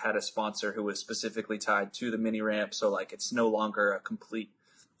 and we had a sponsor who was specifically tied to the mini ramp. So like, it's no longer a complete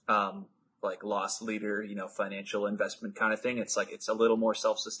like loss leader, financial investment kind of thing. It's like, it's a little more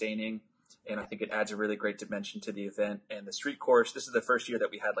self-sustaining. And I think it adds a really great dimension to the event. And the street course, this is the first year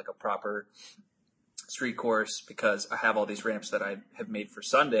that we had like a proper street course, because I have all these ramps that I have made for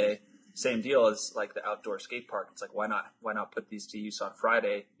Sunday. Same deal as like the outdoor skate park. It's like, why not put these to use on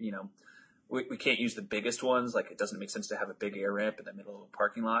Friday? We can't use the biggest ones. Like, it doesn't make sense to have a big air ramp in the middle of a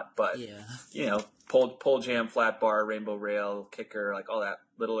parking lot. But, pole jam, flat bar, rainbow rail, kicker, like all that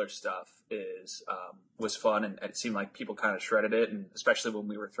littler stuff was fun. And it seemed like people kind of shredded it. And especially when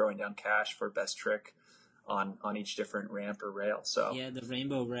we were throwing down cash for best trick on each different ramp or rail. So yeah, the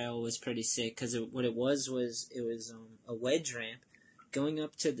rainbow rail was pretty sick, because what it was a wedge ramp going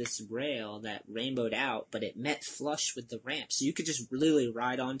up to this rail that rainbowed out, but it met flush with the ramp. So you could just literally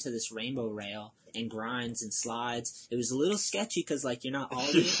ride onto this rainbow rail and grinds and slides. It was a little sketchy because, like, you're not all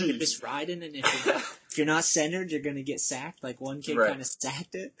in it, you're just riding, and if you're not centered, you're going to get sacked. Like, one kid kind of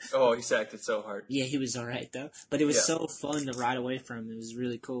sacked it. Oh, he sacked it so hard. Yeah, he was all right, though. But it was so fun to ride away from. It was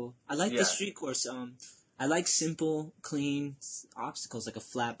really cool. I like the street course. I like simple, clean obstacles, like a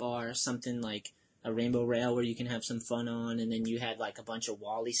flat bar, something like a rainbow rail where you can have some fun on, and then you had like a bunch of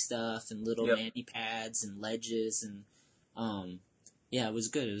Wally stuff and little mani pads and ledges, and it was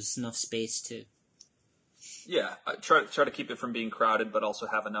good. It was enough space too. Yeah, I try to keep it from being crowded, but also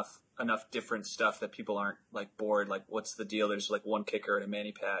have enough different stuff that people aren't like bored. Like, what's the deal? There's like one kicker and a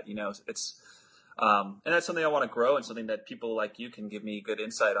mani pad. It's and that's something I want to grow, and something that people like you can give me good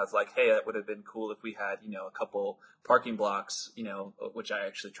insight of. Like, hey, that would have been cool if we had a couple parking blocks, which I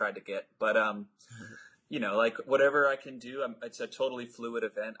actually tried to get, but like whatever I can do. It's a totally fluid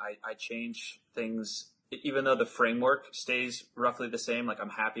event. I change things. Even though the framework stays roughly the same, like I'm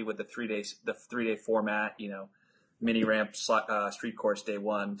happy with the 3-day format, mini ramp, street course day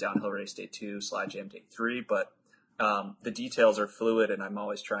 1, downhill race day 2, slide jam day 3. But the details are fluid, and I'm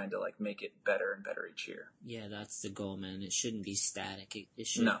always trying to like make it better and better each year. Yeah, that's the goal, man. It shouldn't be static. It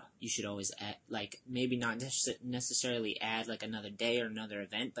should. No. You should always add, like, maybe not necessarily add like another day or another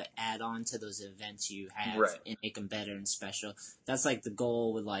event, but add on to those events you have and make them better and special. That's like the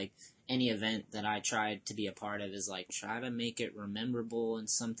goal with like any event that I tried to be a part of, is like try to make it memorable and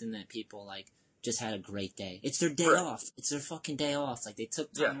something that people like just had a great day. It's their day off. It's their fucking day off. Like, they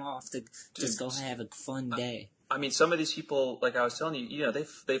took time off to just go have a fun day. I mean, some of these people, like I was telling you,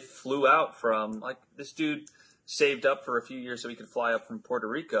 they flew out from, like, this dude saved up for a few years so he could fly up from Puerto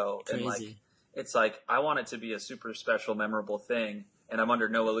Rico. Crazy. And like, it's like, I want it to be a super special, memorable thing, and I'm under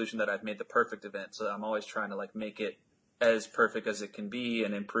no illusion that I've made the perfect event. So I'm always trying to like make it as perfect as it can be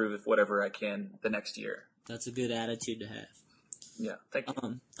and improve whatever I can the next year. That's a good attitude to have. Yeah, thank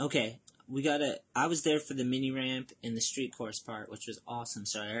you. Okay, I was there for the mini ramp and the street course part, which was awesome.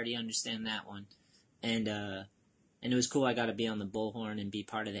 So I already understand that one, and it was cool. I got to be on the bullhorn and be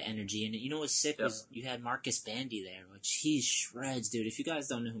part of the energy. And you know what's sick was you had Marcus Bandy there, which he shreds, dude. If you guys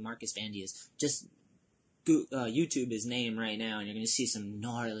don't know who Marcus Bandy is, just YouTube his name right now, and you're gonna see some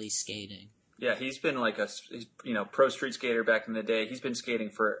gnarly skating. Yeah, he's been like a pro street skater back in the day. He's been skating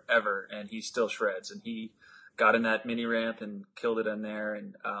forever, and he still shreds. And he got in that mini ramp and killed it in there.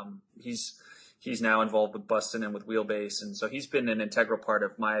 And he's now involved with Bustin' and with Wheelbase, and so he's been an integral part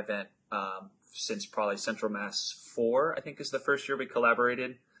of my event since probably Central Mass 4. I think is the first year we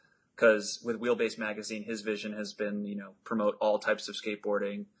collaborated. Because with Wheelbase Magazine, his vision has been promote all types of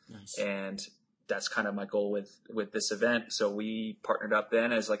skateboarding, and that's kind of my goal with this event. So we partnered up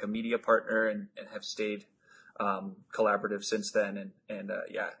then as like a media partner and have stayed collaborative since then. And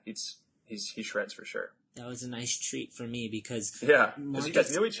he shreds for sure. That was a nice treat for me because because you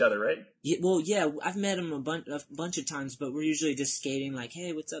guys knew each other, right? Yeah, well, yeah, I've met him a bunch of times, but we're usually just skating. Like,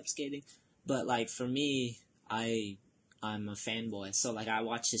 hey, what's up, skating? But like for me, I'm a fanboy, so like I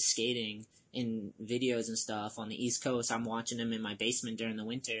watch his skating in videos and stuff on the East Coast. I'm watching him in my basement during the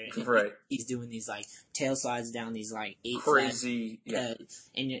winter. And right. He's doing these like tail slides down these like 8 crazy, and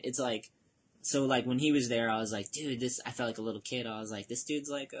it's like, so like when he was there, I was like, dude, I felt like a little kid. I was like, this dude's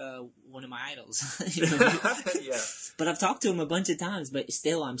like one of my idols. Yeah. But I've talked to him a bunch of times, but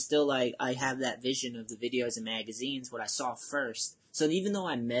still, I'm still like, I have that vision of the videos and magazines, what I saw first. So even though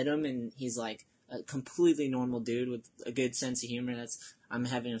I met him and he's like a completely normal dude with a good sense of humor. I'm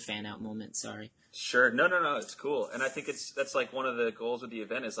having a fan out moment. Sorry. Sure. No. It's cool. And I think that's like one of the goals of the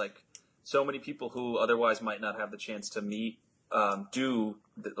event is like so many people who otherwise might not have the chance to meet,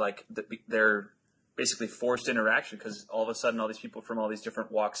 they're basically forced interaction because all of a sudden all these people from all these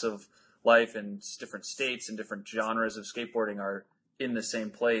different walks of life and different states and different genres of skateboarding are in the same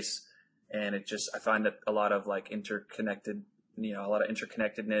place. And I find that a lot of like a lot of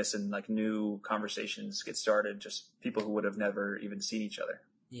interconnectedness and like new conversations get started, just people who would have never even seen each other.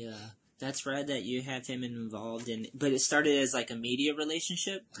 Yeah. That's rad that you have him involved in, but it started as like a media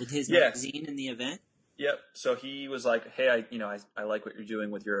relationship with his magazine and the event. Yep. So he was like, "Hey, I like what you're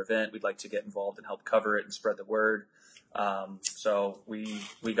doing with your event. We'd like to get involved and help cover it and spread the word." So we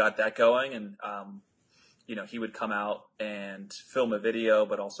got that going, and he would come out and film a video,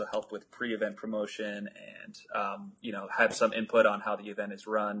 but also help with pre-event promotion and have some input on how the event is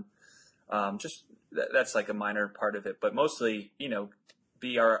run. That's like a minor part of it, but mostly,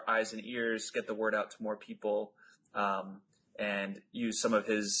 be our eyes and ears, get the word out to more people, and use some of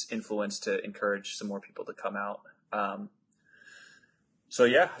his influence to encourage some more people to come out. I've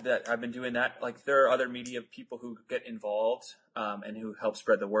been doing that. Like there are other media people who get involved, and who help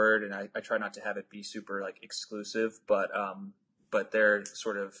spread the word. And I try not to have it be super like exclusive, but they're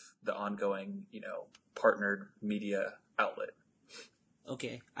sort of the ongoing, partnered media outlet.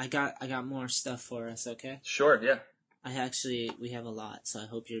 Okay. I got more stuff for us. Okay. Sure. Yeah. We have a lot, so I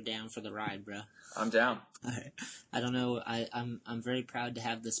hope you're down for the ride, bro. I'm down. All right. I don't know. I'm very proud to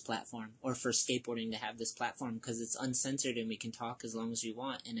have this platform, or for skateboarding to have this platform, because it's uncensored and we can talk as long as we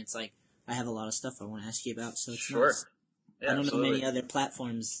want. And it's like I have a lot of stuff I want to ask you about. So it's sure. Nice. Yeah, I don't absolutely. know many other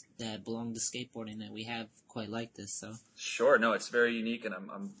platforms that belong to skateboarding that we have quite like this. So sure. No, it's very unique, and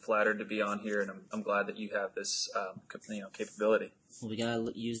I'm flattered to be on here, and I'm glad that you have this capability. Well, we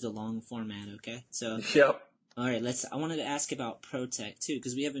gotta use the long format, okay? So yep. All right, I wanted to ask about ProTech too,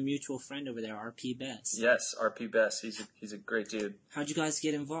 because we have a mutual friend over there, RP Best. Yes, RP Best. He's a great dude. How'd you guys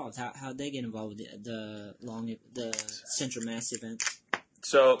get involved? How'd they get involved with the Central Mass event?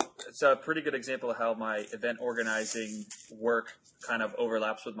 So it's a pretty good example of how my event organizing work kind of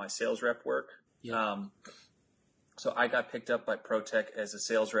overlaps with my sales rep work. Yep. So I got picked up by ProTech as a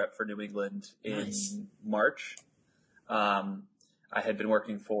sales rep for New England in March. I had been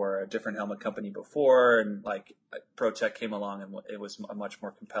working for a different helmet company before, and like ProTech came along, and it was a much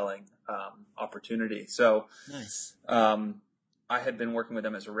more compelling opportunity. So nice. I had been working with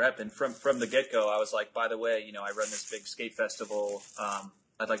them as a rep, and from the get-go, I was like, by the way, I run this big skate festival.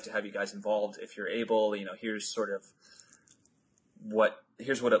 I'd like to have you guys involved if you're able. Here's sort of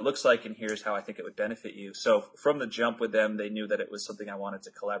here's what it looks like, and here's how I think it would benefit you. So from the jump with them, they knew that it was something I wanted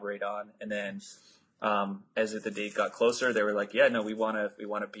to collaborate on, and then as the date got closer, they were like, yeah, no, we want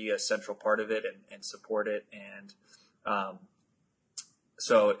to be a central part of it and support it. And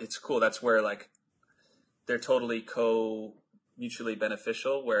so it's cool. That's where like they're totally mutually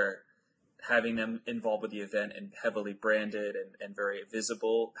beneficial, where having them involved with the event and heavily branded and very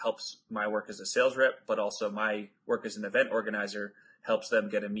visible helps my work as a sales rep, but also my work as an event organizer helps them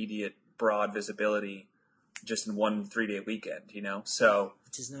get immediate broad visibility just in 1 3-day weekend, so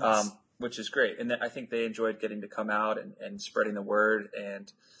which is nice. Which is great. And I think they enjoyed getting to come out and spreading the word.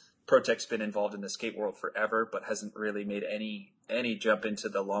 And ProTech's been involved in the skate world forever, but hasn't really made any jump into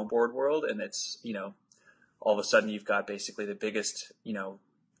the longboard world. And it's, all of a sudden you've got basically the biggest,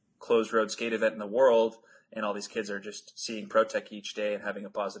 closed road skate event in the world. And all these kids are just seeing ProTech each day and having a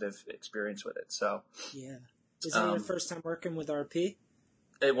positive experience with it. So, yeah. Is that your first time working with RP?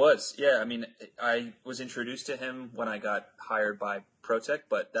 It was, yeah. I mean, I was introduced to him when I got hired by ProTech,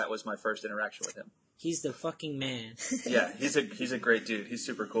 but that was my first interaction with him. He's the fucking man. Yeah, he's a great dude. He's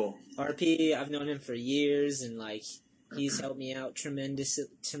super cool. RP, I've known him for years, and like he's helped me out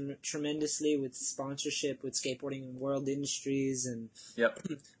tremendously with sponsorship with skateboarding and world industries, and yep.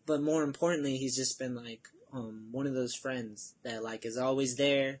 But more importantly, he's just been like one of those friends that like is always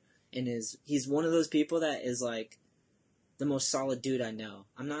there, and he's one of those people that is like the most solid dude I know.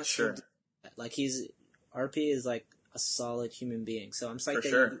 I'm not sure. Like RP is like a solid human being. So I'm psyched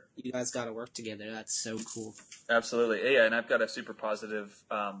that you guys got to work together. That's so cool. Absolutely. Yeah. And I've got a super positive,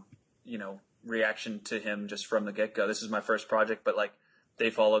 reaction to him just from the get go. This is my first project, but like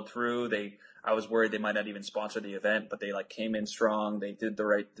they followed through. I was worried they might not even sponsor the event, but they like came in strong. They did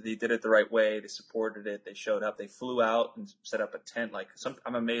it the right way. They supported it. They showed up. They flew out and set up a tent. Like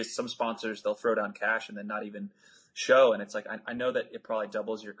I'm amazed. Some sponsors, they'll throw down cash and then not even show. And it's like, I know that it probably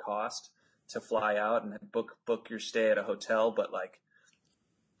doubles your cost to fly out and book your stay at a hotel, but like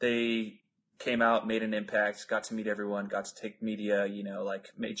they came out, made an impact, got to meet everyone, got to take media,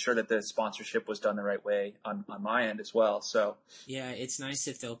 like made sure that the sponsorship was done the right way on my end as well. So yeah, it's nice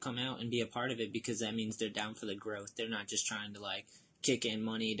if they'll come out and be a part of it, because that means they're down for the growth. They're not just trying to like kick in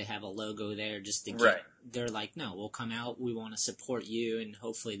money to have a logo there just to get. Right. They're like, no, we'll come out. We want to support you, and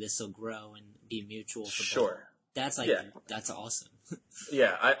hopefully this will grow and be mutual for sure. both. That's that's awesome.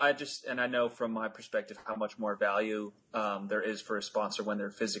 Yeah, I know from my perspective how much more value there is for a sponsor when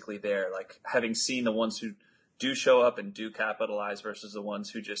they're physically there. Like having seen the ones who do show up and do capitalize versus the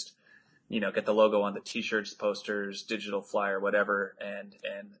ones who just, get the logo on the t-shirts, posters, digital flyer, whatever. And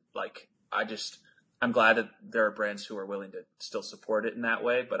like, I'm glad that there are brands who are willing to still support it in that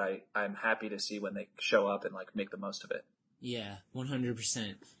way, but I'm happy to see when they show up and like make the most of it. Yeah,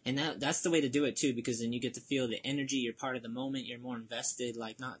 100%. And that's the way to do it too, because then you get to feel the energy, you're part of the moment, you're more invested,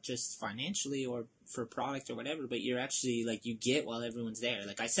 like not just financially or for product or whatever, but you're actually like, you get while everyone's there.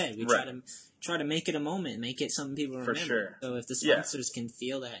 Like I said, we try to make it a moment, make it something people remember. For sure. So if the sponsors can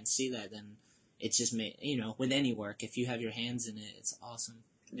feel that and see that, then it's just, with any work, if you have your hands in it, it's awesome.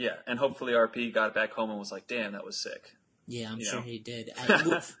 Yeah, and hopefully RP got back home and was like, damn, that was sick. Yeah, I'm sure he did.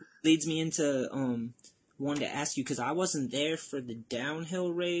 Leads me into, wanted to ask you, because I wasn't there for the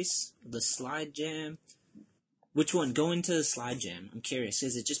downhill race, the slide jam. Which one? Go into the slide jam. I'm curious.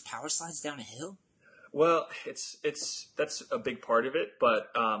 Is it just power slides down a hill? Well, that's a big part of it,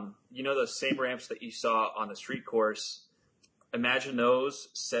 but those same ramps that you saw on the street course, imagine those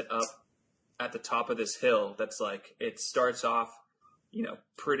set up at the top of this hill. That's like, it starts off,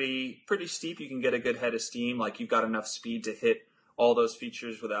 pretty steep. You can get a good head of steam. Like you've got enough speed to hit all those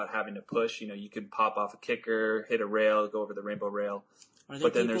features without having to push. You could pop off a kicker, hit a rail, go over the rainbow rail. Are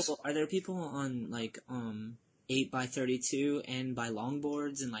there people on like 8x32 and by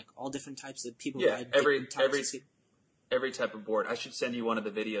longboards and like all different types of people? Yeah, every type of board. I should send you one of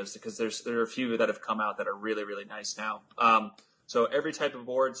the videos because there are a few that have come out that are really, really nice now. So every type of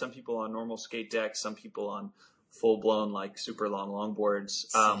board. Some people on normal skate decks, some people on full blown like super long longboards.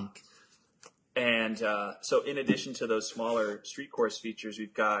 So in addition to those smaller street course features,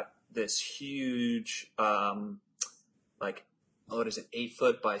 we've got this huge, 8-foot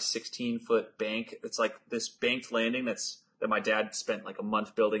by 16-foot bank. It's like this banked landing that my dad spent like a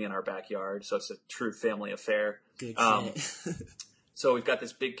month building in our backyard. So it's a true family affair. Good shit. So we've got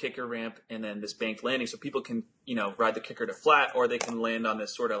this big kicker ramp and then this banked landing. So people can, ride the kicker to flat, or they can land on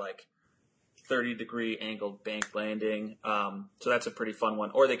this sort of like 30-degree angled bank landing. So that's a pretty fun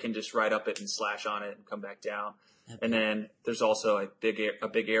one. Or they can just ride up it and slash on it and come back down. Okay. And then there's also a big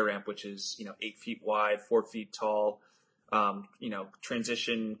air ramp, which is, 8 feet wide, 4 feet tall,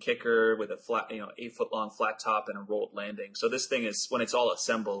 transition kicker with a flat, 8-foot long flat top and a rolled landing. So this thing is, when it's all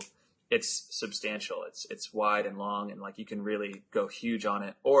assembled, it's substantial. It's wide and long, and like you can really go huge on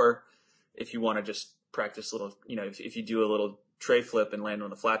it. Or if you want to just practice a little, if you do a little tray flip and land on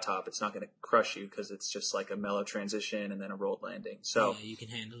the flat top, it's not going to crush you because it's just like a mellow transition and then a rolled landing. So yeah, you can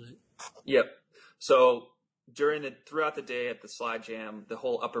handle it. Yep. So throughout the day at the slide jam, the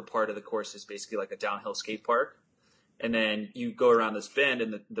whole upper part of the course is basically like a downhill skate park. And then you go around this bend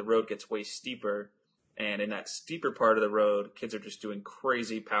and the road gets way steeper. And in that steeper part of the road, kids are just doing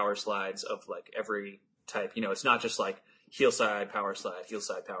crazy power slides of like every type. It's not just like heel side power slide.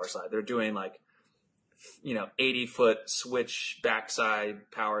 They're doing like, 80-foot switch backside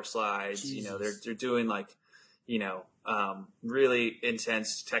power slides. Jesus. They're doing like, really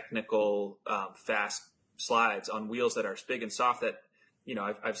intense, technical, fast slides on wheels that are big and soft that,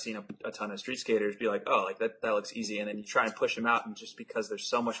 I've seen a ton of street skaters be like, oh, like that looks easy. And then you try and push them out, and just because there's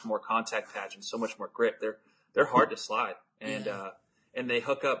so much more contact patch and so much more grip, they're hard to slide. And, and they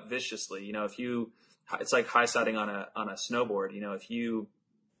hook up viciously. It's like high siding on a snowboard. If you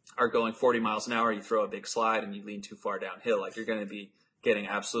are going 40 miles an hour, you throw a big slide and you lean too far downhill, like you're going to be getting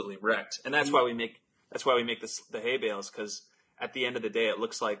absolutely wrecked. And that's why we make the hay bales. Cause at the end of the day, it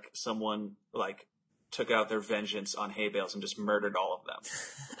looks like someone like took out their vengeance on hay bales and just murdered all of them.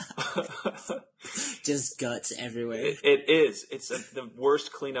 Just guts everywhere. It is. It's the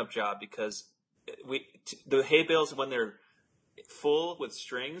worst cleanup job because the hay bales, when they're full with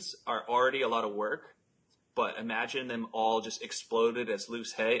strings, are already a lot of work. But imagine them all just exploded as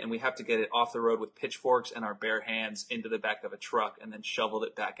loose hay, and we have to get it off the road with pitchforks and our bare hands into the back of a truck and then shoveled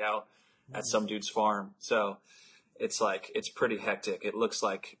it back out at some dude's farm. So it's pretty hectic. It looks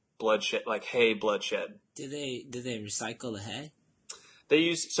like bloodshed, like hay bloodshed. Do they recycle the hay? They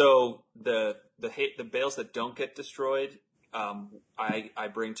use, so the bales that don't get destroyed, I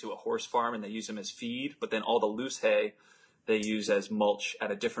bring to a horse farm and they use them as feed, but then all the loose hay, they use as mulch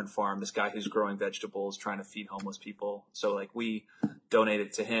at a different farm. This guy who's growing vegetables, trying to feed homeless people. So like we donate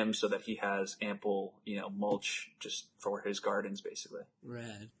it to him so that he has ample, mulch just for his gardens, basically.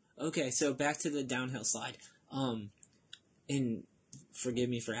 Rad. Okay, so back to the downhill slide. And forgive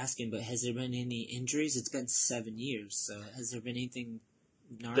me for asking, but has there been any injuries? It's been 7 years, so has there been anything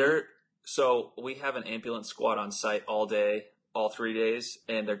gnarly? So we have an ambulance squad on site all day, all 3 days,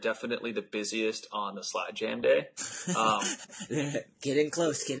 and they're definitely the busiest on the slide jam day. Getting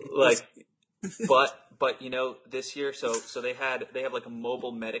close. But this year, so they have like a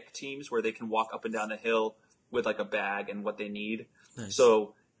mobile medic teams where they can walk up and down the hill with like a bag and what they need. Nice.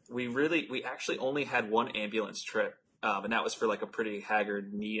 So we actually only had one ambulance trip, and that was for like a pretty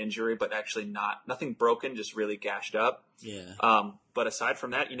haggard knee injury, but actually nothing broken, just really gashed up. Yeah. But aside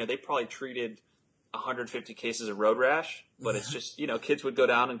from that, they probably treated 150 cases of road rash, but it's just, kids would go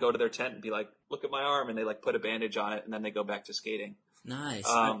down and go to their tent and be like, look at my arm. And they like put a bandage on it and then they go back to skating. Nice.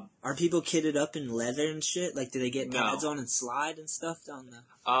 Are people kitted up in leather and shit? Like, do they get pads on and slide and stuff down the...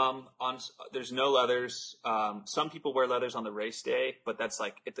 There's no leathers. Some people wear leathers on the race day, but that's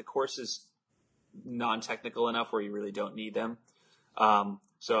like, if the course is non-technical enough where you really don't need them.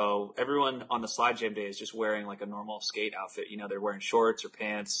 So everyone on the slide jam day is just wearing like a normal skate outfit. They're wearing shorts or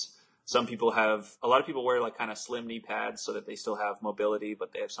pants. A lot of people wear like kind of slim knee pads so that they still have mobility,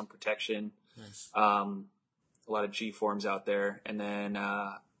 but they have some protection. Nice. A lot of G forms out there. And then,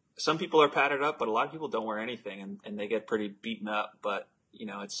 some people are padded up, but a lot of people don't wear anything and they get pretty beaten up. But,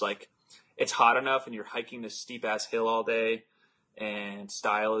 it's like, it's hot enough and you're hiking this steep ass hill all day, and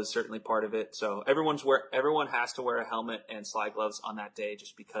style is certainly part of it. So everyone has to wear a helmet and slide gloves on that day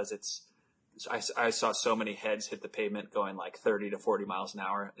just because I saw so many heads hit the pavement going like 30 to 40 miles an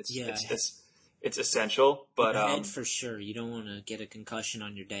hour. It's essential, but head for sure. You don't want to get a concussion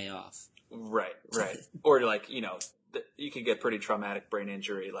on your day off. Right. Or like, you can get pretty traumatic brain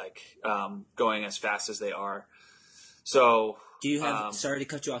injury, like going as fast as they are. So do you have? Sorry to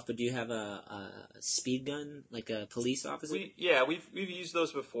cut you off, but do you have a speed gun, like a police officer? We've used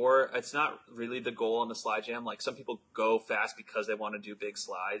those before. It's not really the goal on the slide jam. Like some people go fast because they want to do big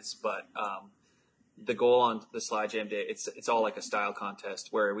slides, but the goal on the slide jam day, it's all like a style contest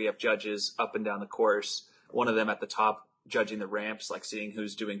where we have judges up and down the course. One of them at the top judging the ramps, like seeing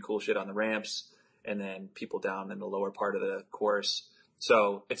who's doing cool shit on the ramps, and then people down in the lower part of the course.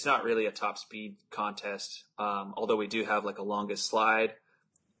 So it's not really a top speed contest, although we do have like a longest slide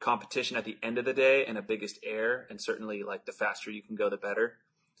competition at the end of the day and a biggest air, and certainly like the faster you can go, the better.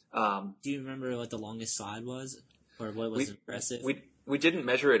 Do you remember what the longest slide was, or what was impressive? We didn't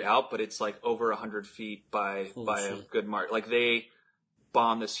measure it out, but it's like over 100 feet by a good mark. Like they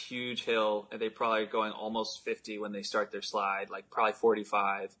bomb this huge hill, and they probably going almost 50 when they start their slide, like probably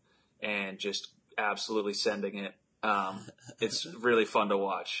 45, and just absolutely sending it. It's really fun to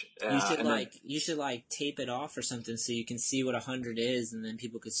watch. You should tape it off or something so you can see what 100 is, and then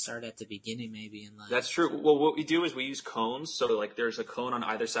people could start at the beginning maybe. That's true. Well, what we do is we use cones. So like there's a cone on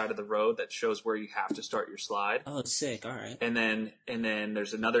either side of the road that shows where you have to start your slide. Oh, sick. All right. And then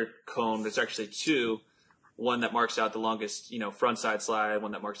there's another cone. There's actually two. One that marks out the longest, front side slide.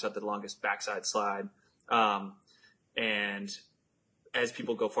 One that marks out the longest backside slide. And as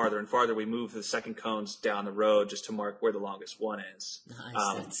people go farther and farther, we move the second cones down the road just to mark where the longest one is.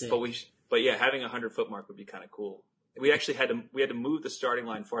 Nice, that's it. But having a 100-foot mark would be kind of cool. We actually had to move the starting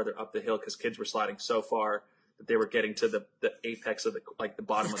line farther up the hill because kids were sliding so far that they were getting to the apex of the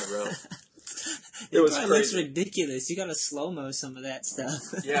bottom of the road. It was crazy. Looks ridiculous. You gotta slow-mo some of that stuff.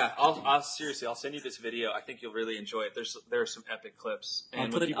 Yeah, I'll seriously, I'll send you this video. I think you'll really enjoy it. There are some epic clips.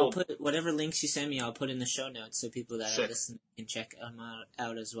 And I'll put whatever links you send me. I'll put in the show notes so people that are listening can check them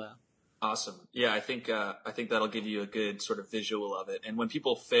out as well. Awesome. Yeah, I think that'll give you a good sort of visual of it. And when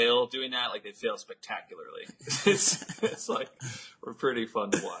people fail doing that, like they fail spectacularly. it's like we're pretty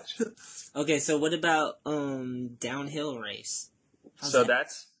fun to watch. Okay, so what about downhill race?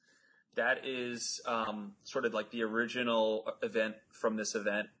 That is sort of like the original event from this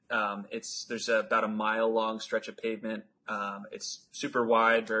event. There's about a mile long stretch of pavement. It's super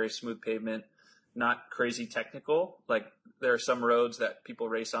wide, very smooth pavement, not crazy technical. Like there are some roads that people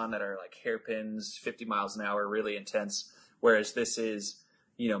race on that are like hairpins, 50 miles an hour, really intense. Whereas this is,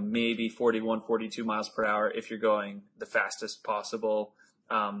 maybe 41, 42 miles per hour if you're going the fastest possible.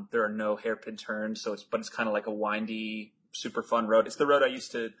 There are no hairpin turns, but it's kind of like a windy, super fun road. It's the road I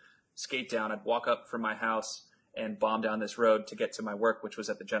used to skate down. I'd walk up from my house and bomb down this road to get to my work, which was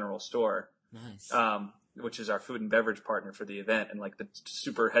at the General Store. Nice. Which is our food and beverage partner for the event and like the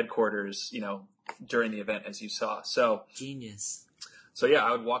super headquarters, during the event, as you saw. So genius. So yeah,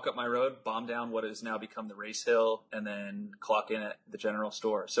 I would walk up my road, bomb down what has now become the race hill, and then clock in at the general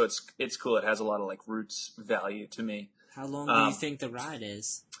store. So it's cool. It has a lot of like roots value to me. How long do you think the ride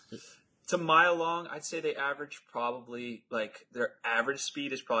is? It's a mile long. I'd say they average probably like their average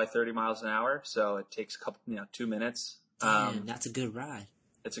speed is probably 30 miles an hour. So it takes a couple, 2 minutes. Damn, that's a good ride.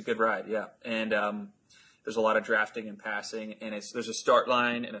 It's a good ride, yeah. And there's a lot of drafting and passing, and there's a start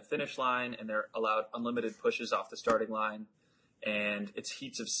line and a finish line, and they're allowed unlimited pushes off the starting line. And it's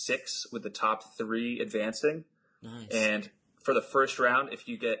heats of 6 with the top 3 advancing. Nice. And for the first round, if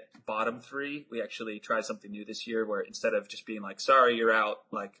you get bottom 3, we actually tried something new this year where instead of just being like, sorry, you're out,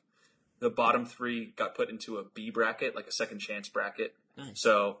 like the bottom 3 got put into a B bracket, like a second chance bracket. Nice.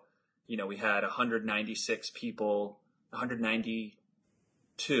 So, we had 196 people,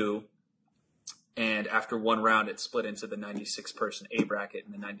 192, and after one round, it split into the 96-person A bracket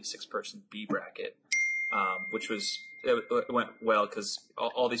and the 96-person B bracket, which it went well because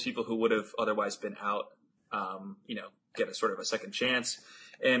all these people who would have otherwise been out, get a sort of a second chance.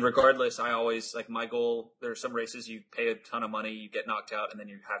 And regardless, I always, like, my goal, there are some races you pay a ton of money, you get knocked out, and then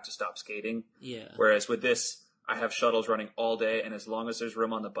you have to stop skating. Yeah. Whereas with this, I have shuttles running all day, and as long as there's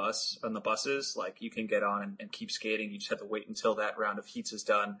room on the buses, like, you can get on and keep skating. You just have to wait until that round of heats is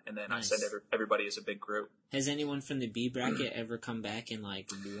done, and then Nice. I send everybody as a big group. Has anyone from the B bracket ever come back and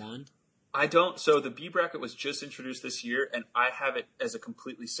like won? I don't. So the B bracket was just introduced this year, and I have it as a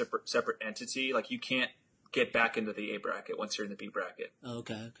completely separate entity. Like, you can't get back into the A bracket once you're in the B bracket. Oh,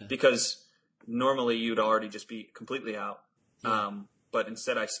 okay. Because normally you'd already just be completely out. Yeah. But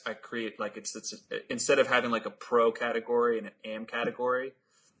instead I create like it's instead of having like a pro category and an AM category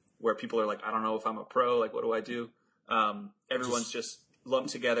where people are like, I don't know if I'm a pro, like what do I do? Everyone's just lumped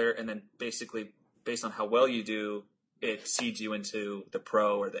together, and then basically based on how well you do, it seeds you into the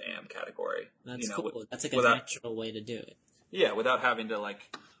pro or the AM category. That's cool. That's like a natural way to do it. Yeah, without having to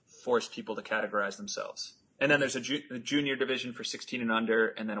like force people to categorize themselves. And then there's a junior division for 16 and under,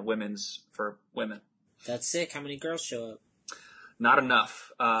 and then a women's for women. That's sick. How many girls show up? Not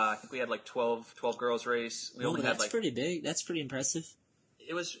enough. I think we had like 12 girls race. We only had that's pretty big. That's pretty impressive.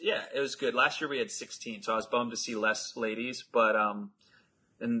 It was good. Last year we had 16, so I was bummed to see less ladies, but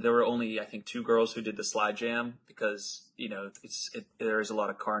and there were only, I think, 2 girls who did the slide jam because, there is a lot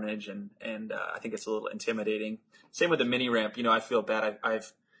of carnage and I think it's a little intimidating. Same with the mini ramp. I feel bad.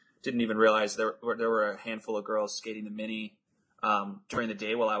 I've didn't even realize there were a handful of girls skating the mini during the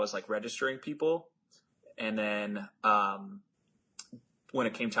day while I was like registering people, and then when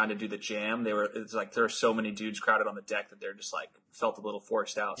it came time to do the jam, it's like there are so many dudes crowded on the deck that they're just like felt a little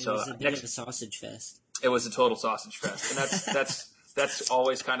forced out. It was a bit of a sausage fest. It was a total sausage fest, and that's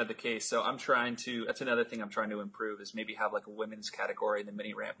always kind of the case. So that's another thing I'm trying to improve is maybe have like a women's category in the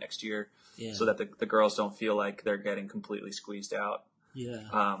mini ramp next year, so that the girls don't feel like they're getting completely squeezed out.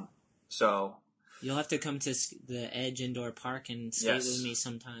 Yeah. So you'll have to come to the Edge Indoor Park and skate with me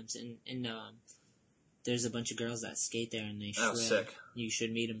sometimes. And there's a bunch of girls that skate there and they shred. Oh, sick. You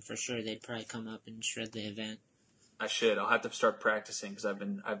should meet them for sure. They'd probably come up and shred the event. I should. I'll have to start practicing because I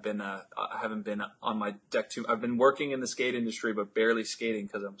haven't been on my deck too. I've been working in the skate industry, but barely skating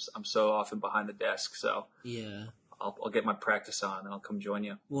because I'm so often behind the desk. So yeah. I'll get my practice on and I'll come join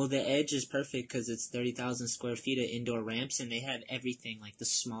you. Well, the Edge is perfect because it's 30,000 square feet of indoor ramps, and they have everything, like the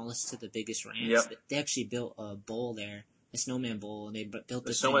smallest to the biggest ramps. Yep. They actually built a bowl there, a snowman bowl, and they built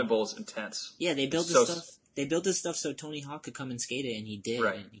the snowman bowl is intense. Yeah, they built this stuff. They built this stuff so Tony Hawk could come and skate it, and he did,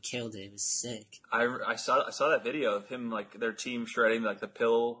 and he killed it. It was sick. I saw that video of him, like their team shredding like the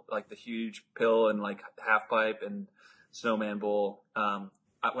pill, like the huge pill and like half pipe and snowman bowl.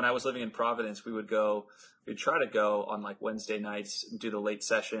 When I was living in Providence, we'd try to go on like Wednesday nights and do the late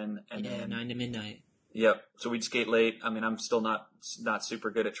session, and then 9 to midnight. Yep. So we'd skate late. I mean, I'm still not super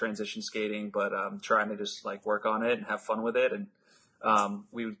good at transition skating, but I'm trying to just like work on it and have fun with it. And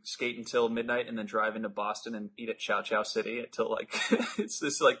we would skate until midnight and then drive into Boston and eat at Chow Chow City until like it's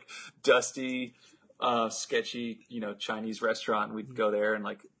this like dusty, sketchy, Chinese restaurant. We'd go there and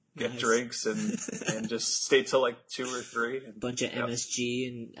like get drinks and just stay till like 2 or 3. Bunch of MSG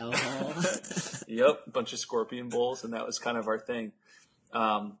and alcohol. Yep, bunch of scorpion bowls, and that was kind of our thing.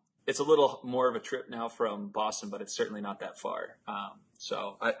 It's a little more of a trip now from Boston, but it's certainly not that far.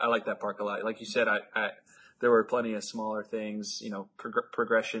 So I like that park a lot. Like you said, there were plenty of smaller things,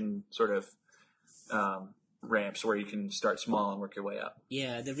 progression sort of ramps where you can start small and work your way up.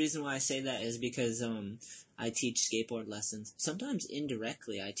 Yeah, the reason why I say that is because I teach skateboard lessons. Sometimes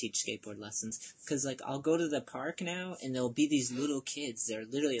indirectly I teach skateboard lessons because like I'll go to the park now and there'll be these little kids. They're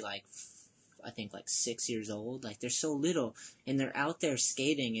literally like, I think like 6 years old. Like they're so little and they're out there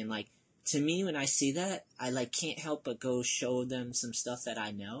skating and like to me, when I see that, I like can't help but go show them some stuff that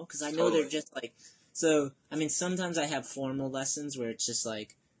I know, because I know they're just like. So I mean, sometimes I have formal lessons where it's just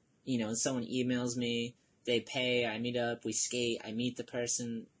like, you know, someone emails me, they pay, I meet up, we skate, I meet the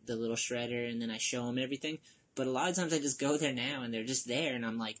person, the little shredder, and then I show them everything. But a lot of times I just go there now, and they're just there, and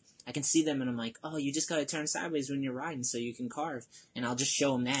I'm like, I can see them, and I'm like, oh, you just gotta turn sideways when you're riding so you can carve, and I'll just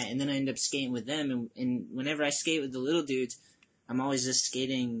show them that, and then I end up skating with them, and whenever I skate with the little dudes, I'm always just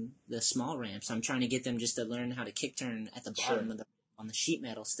skating the small ramps. I'm trying to get them just to learn how to kick turn at the bottom of on the sheet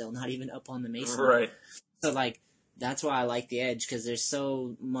metal still, not even up on the mason. Right. So, like, that's why I like the Edge, because there's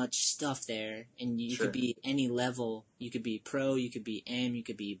so much stuff there, and you could be any level. You could be pro, you could be M, you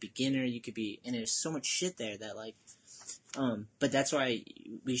could be beginner, and there's so much shit there that, like, but that's why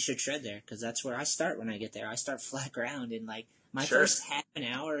we should shred there, because that's where I start when I get there. I start flat ground, and, like, my first half an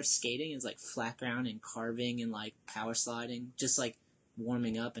hour of skating is, like, flat ground and carving and, like, power sliding, just, like,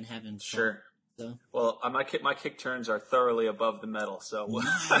 warming up and having fun. Sure. So. Well, my kick turns are thoroughly above the metal, so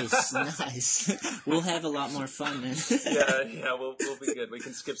nice. We'll have a lot more fun then. yeah, we'll be good. We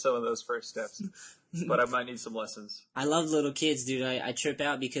can skip some of those first steps, but I might need some lessons. I love little kids, dude. I trip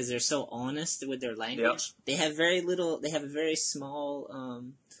out because they're so honest with their language. Yep. They have a very small.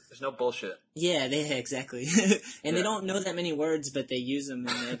 There's no bullshit. Yeah, exactly. And they don't know that many words, but they use them,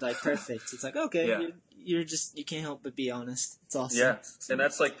 and they're like perfect. It's like, okay, you can't help but be honest. It's awesome. Yeah, and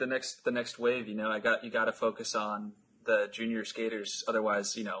that's like the next wave. You know, you got to focus on the junior skaters.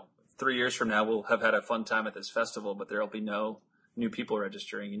 Otherwise, you know, 3 years from now we'll have had a fun time at this festival, but there'll be no new people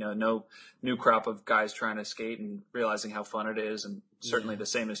registering. You know, no new crop of guys trying to skate and realizing how fun it is. And certainly the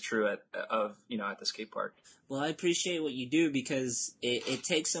same is true at the skate park. Well, I appreciate what you do, because it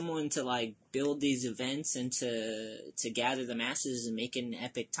takes someone to, like, build these events and to gather the masses and make an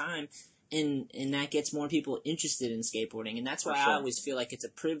epic time. And that gets more people interested in skateboarding. And that's why I always feel like it's a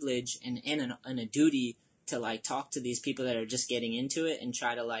privilege and a duty to, like, talk to these people that are just getting into it and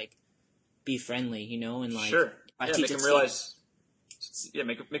try to, like, be friendly, you know, and, like, make them realize. Yeah,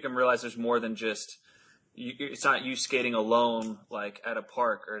 make them realize there's more than just. It's not you skating alone, like, at a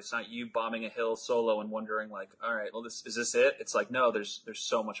park, or it's not you bombing a hill solo and wondering, like, all right, well, is this it? It's like, no, there's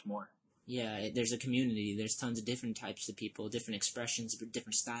so much more. Yeah, there's a community. There's tons of different types of people, different expressions,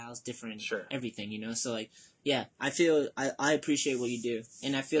 different styles, different everything, you know? So, like, yeah, I appreciate what you do.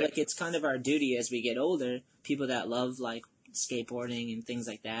 And I feel like it's kind of our duty as we get older, people that love, like, skateboarding and things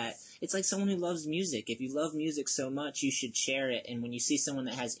like that. It's like someone who loves music. If you love music so much, you should share it. And when you see someone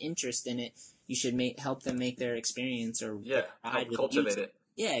that has interest in it, you should help them make their experience or help cultivate it.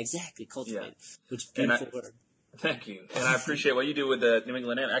 Yeah, exactly, cultivate it. Which is a beautiful word. Thank you. And I appreciate what you do with the New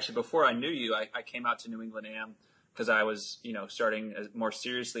England Am. Actually, before I knew you, I came out to New England Am because I was, you know, starting more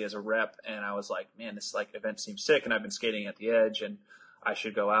seriously as a rep, and I was like, man, this, like, event seems sick, and I've been skating at the Edge, and I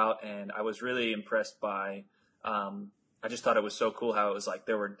should go out. And I was really impressed by, I just thought it was so cool how it was like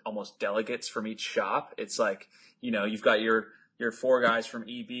there were almost delegates from each shop. It's like, you know, you've got your 4 guys from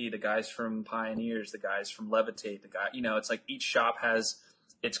EB, the guys from Pioneers, the guys from Levitate, you know, it's like each shop has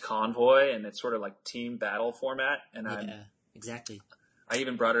its convoy, and it's sort of like team battle format. And exactly. I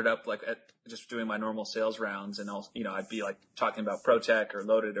even brought it up, like, at just doing my normal sales rounds, and I'd be like talking about ProTech or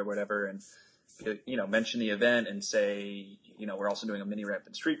Loaded or whatever, and, you know, mention the event and say, you know, we're also doing a mini ramp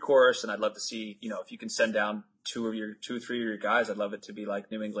and street course, and I'd love to see, you know, if you can send down 2 or 3 of your guys, I'd love it to be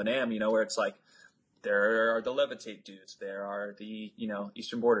like New England Am, you know, where it's like, there are the Levitate dudes, there are the, you know,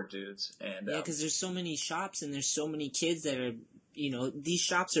 Eastern Border dudes, and because there's so many shops and there's so many kids that are, you know, these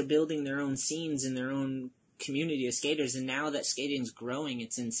shops are building their own scenes and their own community of skaters, and now that skating's growing,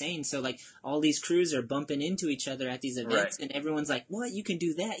 it's insane. So, like, all these crews are bumping into each other at these events, and everyone's like, what, you can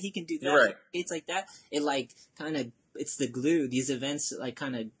do that, he can do that, it's like that. It, like, kind of, it's the glue. These events, like,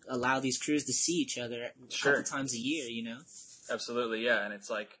 kind of allow these crews to see each other a couple times a year, you know? Absolutely, yeah, and it's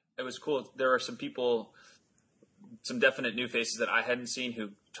like, it was cool. There are some people, some definite new faces that I hadn't seen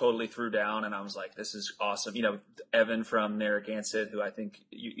who totally threw down, and I was like, this is awesome. You know, Evan from Narragansett, who I think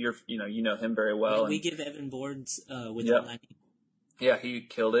you know him very well. Yeah, we give Evan boards with All. Yeah, he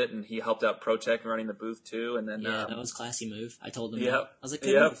killed it, and he helped out ProTech running the booth too. And then that was a classy move. I told him. Yep. I was like,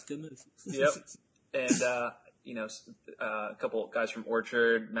 good move. Yep. And you know, a couple guys from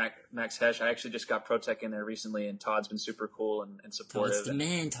Orchard, Max Hesh. I actually just got ProTech in there recently, and Todd's been super cool and supportive.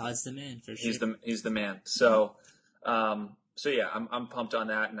 Todd's the man for sure. He's the man. So. So yeah, I'm pumped on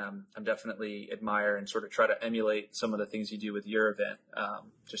that, and I'm definitely admire and sort of try to emulate some of the things you do with your event,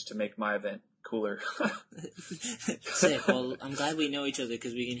 just to make my event cooler. Sick. Well, I'm glad we know each other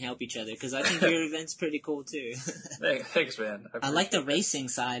because we can help each other. Because I think your event's pretty cool too. Thanks, man. I like the racing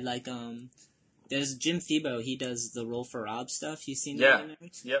side, like there's Jim Thiebaud. He does the Roll for Rob stuff. You seen Yeah.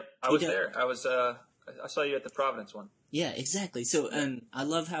 that? Yep. I was there. I saw you at the Providence one. Yeah, exactly. So, and I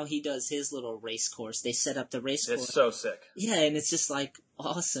love how he does his little race course. They set up the race course. It's so sick. Yeah, and it's just like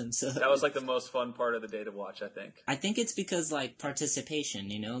awesome. So that was like the most fun part of the day to watch, I think. I think it's because like participation,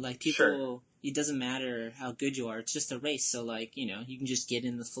 like people. Sure. It doesn't matter how good you are. It's just a race. So like, you can just get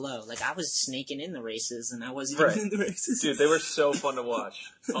in the flow. Like I was snaking in the races and I wasn't even in the races. Dude, they were so fun to watch.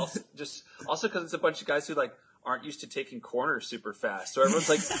 Also because it's a bunch of guys who like aren't used to taking corners super fast. So everyone's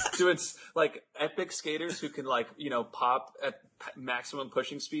like doing like epic skaters who can like, pop at maximum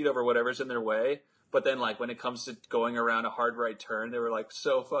pushing speed over whatever's in their way. But then like when it comes to going around a hard right turn, they were like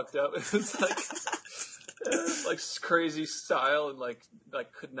so fucked up. It's like crazy style and like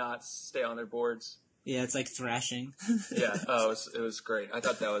could not stay on their boards. Yeah, it's like thrashing. Yeah. Oh, it was great. I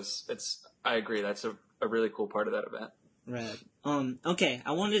thought I agree. That's a really cool part of that event. Right. Okay.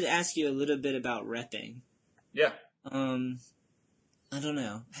 I wanted to ask you a little bit about repping. Yeah. I don't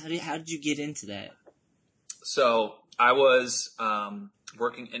know. How did you get into that? So I was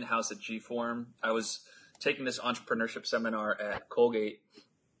working in-house at G-Form. I was taking this entrepreneurship seminar at Colgate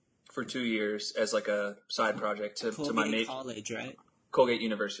for 2 years as like a side project to my mate. College, right? Colgate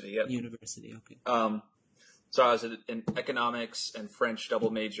University, yep. University, okay. So I was in economics and French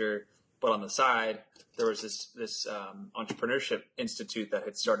double major, but on the side there was this entrepreneurship institute that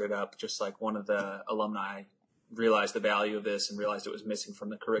had started up. Just like one of the alumni realized the value of this and realized it was missing from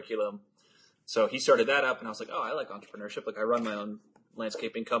the curriculum. So he started that up, and I was like, oh, I like entrepreneurship. Like I run my own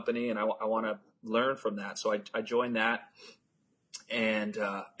landscaping company, and I want to learn from that. So I joined that. And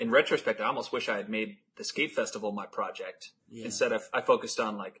in retrospect, I almost wish I had made the skate festival my project. Yeah. Instead of, I focused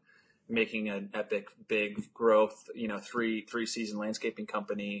on like making an epic, big growth, 3 season landscaping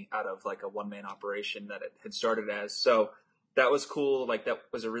company out of like a one-man operation that it had started as. So that was cool. Like that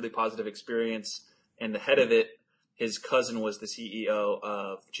was a really positive experience. And the head of it, his cousin was the CEO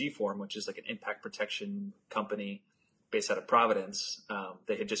of G-Form, which is like an impact protection company based out of Providence.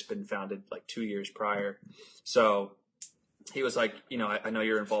 They had just been founded like 2 years prior. So he was like, I know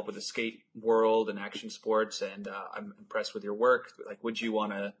you're involved with the skate world and action sports, and I'm impressed with your work. Like, would you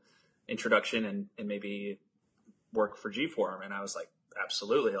want a introduction and maybe work for G-Form? And I was like,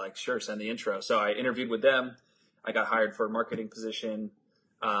 absolutely. Like, sure, send the intro. So I interviewed with them. I got hired for a marketing position,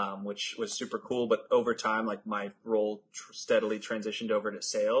 which was super cool. But over time, like my role steadily transitioned over to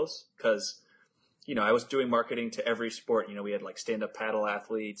sales because, I was doing marketing to every sport. We had like stand-up paddle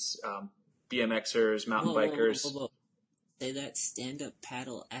athletes, BMXers, mountain bikers. Whoa. Say that, stand-up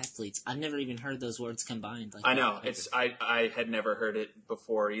paddle athletes. I've never even heard those words combined. Like I know. I had never heard it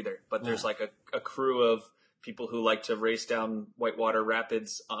before either. But there's like a crew of people who like to race down whitewater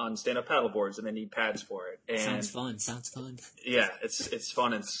rapids on stand-up paddle boards, and they need pads for it. And Sounds fun. Yeah, it's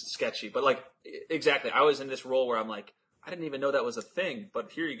fun and sketchy. But like, exactly, I was in this role where I'm like, I didn't even know that was a thing.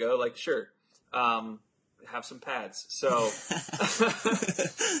 But here you go. Like, sure. Have some pads. So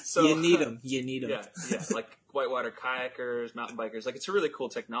you need them. Yeah. Like whitewater kayakers, mountain bikers. Like it's a really cool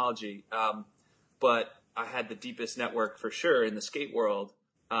technology. But I had the deepest network for sure in the skate world.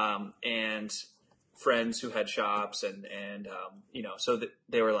 And friends who had shops and so that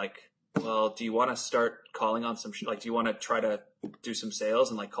they were like, well, do you want to start calling on some, do you want to try to do some sales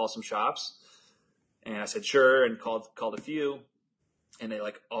and like call some shops? And I said, sure. And called a few. And they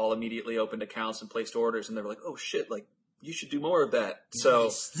like all immediately opened accounts and placed orders, and they were like, oh shit, like you should do more of that.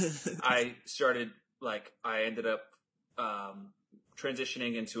 Nice. So I ended up,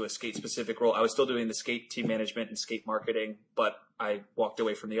 transitioning into a skate specific role. I was still doing the skate team management and skate marketing, but I walked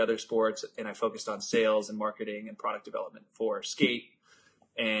away from the other sports and I focused on sales and marketing and product development for skate.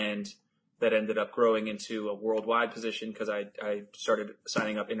 And that ended up growing into a worldwide position because I started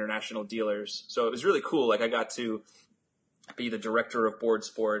signing up international dealers. So it was really cool. Like I got to be the director of board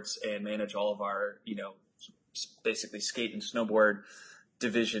sports and manage all of our, basically skate and snowboard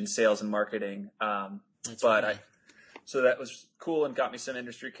division, sales and marketing. So that was cool and got me some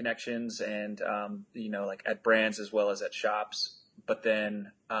industry connections and, like at brands as well as at shops. But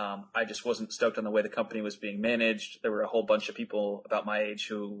then, I just wasn't stoked on the way the company was being managed. There were a whole bunch of people about my age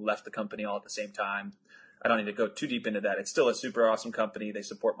who left the company all at the same time. I don't need to go too deep into that. It's still a super awesome company. They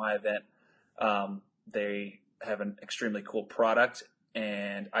support my event. They have an extremely cool product,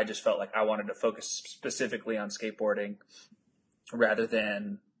 and I just felt like I wanted to focus specifically on skateboarding rather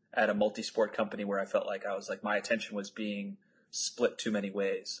than at a multi-sport company where I felt like my attention was being split too many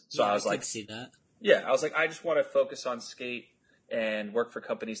ways. So I was like, see that. Yeah, I was like, I just want to focus on skate and work for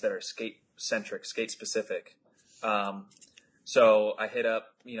companies that are skate centric, skate specific. So I hit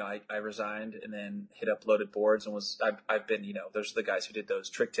up, I resigned and then hit up Loaded Boards and I've been, those are the guys who did those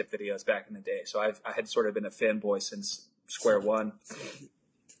trick tip videos back in the day. So I had sort of been a fanboy since square one.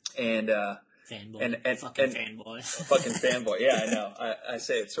 And, fanboy. Fucking fanboy. Fucking fanboy. Yeah, I know. I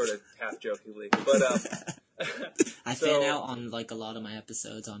say it sort of half jokingly, but, I fan out on like a lot of my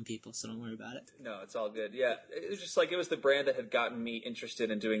episodes on people, so don't worry about it. No, it's all good. Yeah, it was just like it was the brand that had gotten me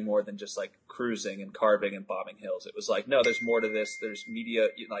interested in doing more than just like cruising and carving and bombing hills. It was like, no, there's more to this. There's media.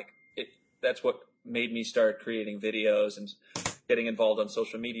 That's what made me start creating videos and getting involved on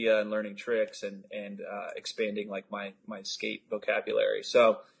social media and learning tricks and expanding like my skate vocabulary.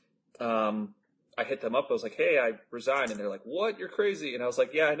 So, I hit them up. I was like, hey, I resigned. And they're like, what? You're crazy. And I was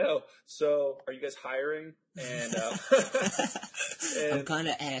like, yeah, I know. So are you guys hiring? And, I'm kind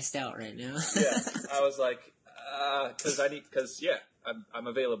of assed out right now. Yeah. I was like, I'm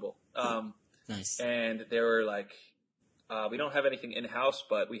available. Nice. And they were like, we don't have anything in-house,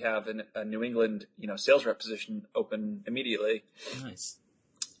 but we have a New England, sales rep position open immediately. Nice.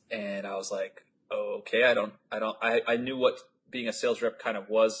 And I was like, oh, okay. I knew what being a sales rep kind of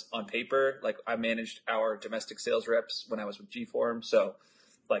was on paper. Like I managed our domestic sales reps when I was with G-Form. So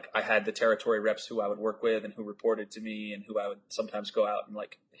like I had the territory reps who I would work with and who reported to me and who I would sometimes go out and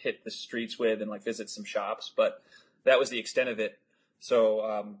like hit the streets with and like visit some shops. But that was the extent of it. So,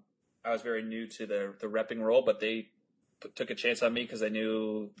 I was very new to the repping role, but they took a chance on me because they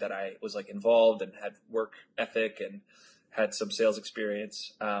knew that I was like involved and had work ethic and had some sales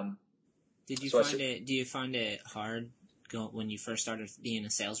experience. Do you find it hard when you first started being a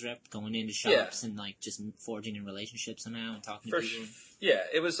sales rep, going into shops and like just forging in relationships somehow and talking to people? Yeah,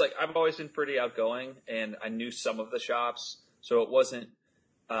 it was like I've always been pretty outgoing, and I knew some of the shops, so it wasn't.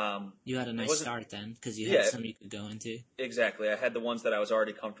 You had a nice start then, because you had some you could go into. Exactly, I had the ones that I was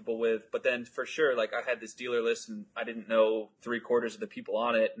already comfortable with, but then for sure, like I had this dealer list, and I didn't know 3/4 of the people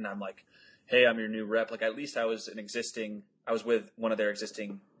on it, and I'm like, hey, I'm your new rep. Like at least I was with one of their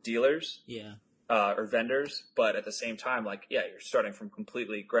existing dealers. Yeah. Or vendors, but at the same time, like, yeah, you're starting from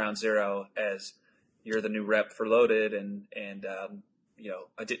completely ground zero as you're the new rep for Loaded. And I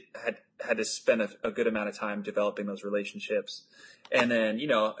had to spend a good amount of time developing those relationships. And then,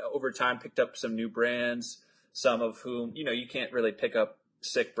 over time picked up some new brands, some of whom, you can't really pick up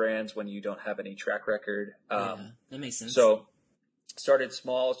sick brands when you don't have any track record. That makes sense. So started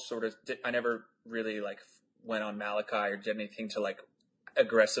small, I never really like went on Malachi or did anything to like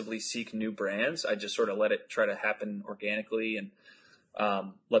aggressively seek new brands. I just sort of let it try to happen organically and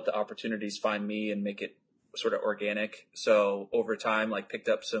let the opportunities find me and make it sort of organic. So over time, like picked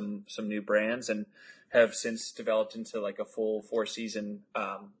up some new brands and have since developed into like a full 4-season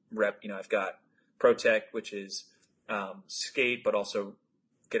rep. I've got ProTech, which is skate, but also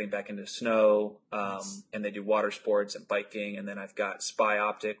getting back into snow, and they do water sports and biking. And then I've got Spy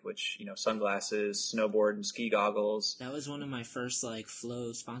Optic, which, sunglasses, snowboard and ski goggles. That was one of my first like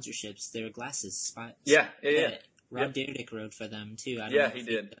Flow sponsorships. Their glasses. Spy. Yeah. Rob Dyrdek rode for them too. He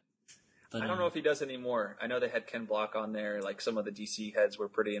did. But I don't know if he does anymore. I know they had Ken Block on there. Like some of the DC heads were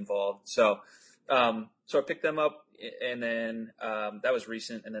pretty involved. So I picked them up, and then that was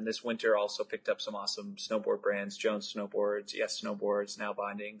recent. And then this winter also picked up some awesome snowboard brands: Jones Snowboards, Yes Snowboards, Now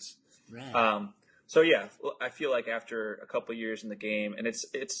Bindings. Right. So yeah, I feel like after a couple years in the game, and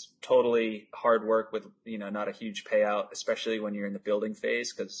it's totally hard work with not a huge payout, especially when you're in the building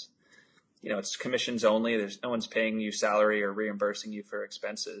phase, because it's commissions only. There's no one's paying you salary or reimbursing you for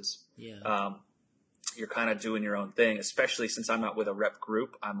expenses. Yeah. You're kind of doing your own thing, especially since I'm not with a rep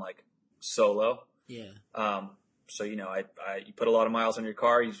group. I'm like solo. Yeah. So, you put a lot of miles on your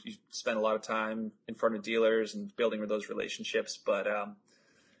car. You spend a lot of time in front of dealers and building those relationships. But,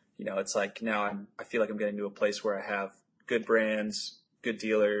 it's like now I feel like I'm getting to a place where I have good brands, good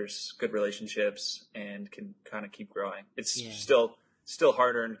dealers, good relationships, and can kind of keep growing. It's still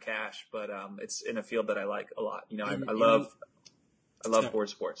hard-earned cash, but it's in a field that I like a lot. I love board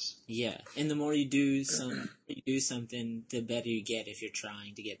sports. Yeah, and the more you do something, the better you get if you're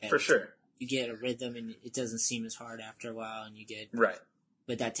trying to get better. For sure. You get a rhythm, and it doesn't seem as hard after a while, and you get right.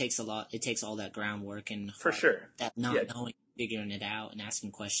 But that takes a lot. It takes all that groundwork and for sure that knowing, figuring it out, and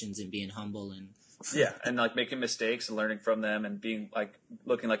asking questions and being humble and and like making mistakes and learning from them and being like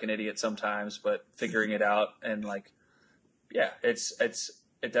looking like an idiot sometimes, but figuring it out and like. Yeah, it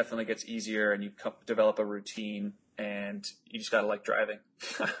definitely gets easier, and you develop a routine, and you just gotta like driving.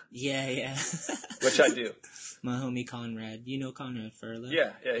 Yeah. Which I do. My homie Conrad, Conrad Furlow?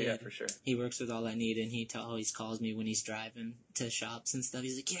 Yeah, for sure. He works with All I Need, and he always calls me when he's driving to shops and stuff.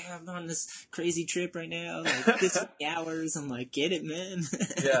 He's like, "Yeah, I'm on this crazy trip right now, like this many hours." I'm like, "Get it, man."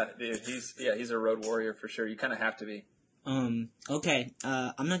 Yeah, dude. He's a road warrior for sure. You kind of have to be. Okay.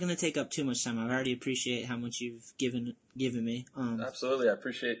 I'm not gonna take up too much time. I already appreciate how much you've given me. Absolutely, I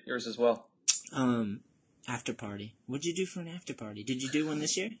appreciate yours as well. After party. What'd you do for an after party? Did you do one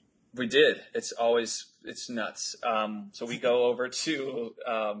this year? We did. It's nuts. So we go over to,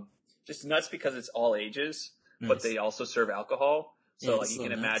 just nuts because it's all ages, Nice. but they also serve alcohol. So Yeah, like it's you so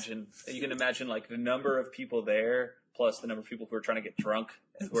can nuts. imagine like the number of people there plus the number of people who are trying to get drunk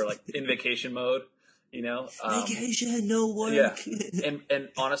who are like in vacation mode, you know? Vacation, no work. Yeah. And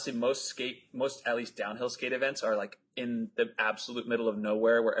honestly, most at least downhill skate events are like in the absolute middle of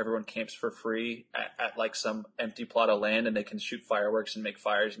nowhere where everyone camps for free at like some empty plot of land, and they can shoot fireworks and make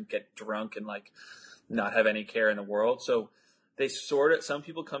fires and get drunk and like not have any care in the world. So they some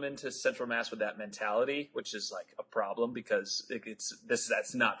people come into Central Mass with that mentality, which is like a problem because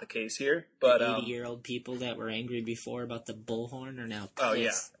that's not the case here. But 80-year-old people that were angry before about the bullhorn are now pissed. Oh,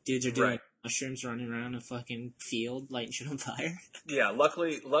 yeah. Dudes are doing Right. mushrooms running around a fucking field lighting shit on fire. yeah,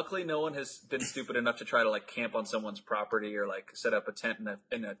 luckily no one has been stupid enough to try to like camp on someone's property or like set up a tent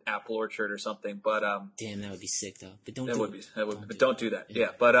in an apple orchard or something. But Damn, that would be sick though. But don't that do would it. be but don't do that. Yeah,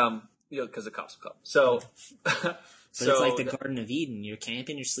 but because the cops will come. So But it's like the Garden of Eden. You're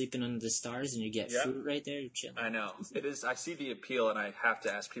camping, you're sleeping under the stars, and you get Yeah. fruit right there. You're chilling. I know. It is. I see the appeal, and I have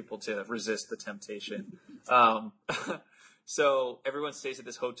to ask people to resist the temptation. So everyone stays at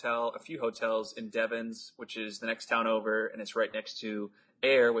this hotel, a few hotels in Devens, which is the next town over, and it's right next to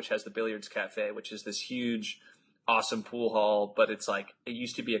Air, which has the Billiards Cafe, which is this huge, awesome pool hall. But it's like, it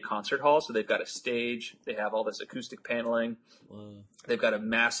used to be a concert hall, so they've got a stage. They have all this acoustic paneling. Whoa. They've got a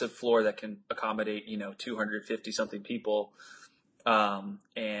massive floor that can accommodate, 250 something people.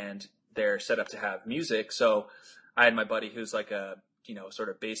 And they're set up to have music. So I had my buddy who's like a, sort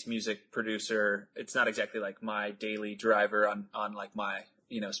of bass music producer. It's not exactly like my daily driver on like my,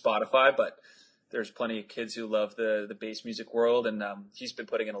 Spotify, but there's plenty of kids who love the bass music world. And, he's been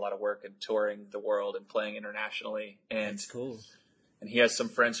putting in a lot of work and touring the world and playing internationally. And That's cool. And he has some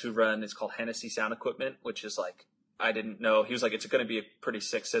friends who run, it's called Hennessy Sound Equipment, which is like, I didn't know. He was like, it's going to be a pretty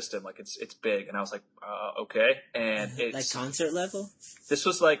sick system. Like it's big. And I was like, okay. And it's like concert level? This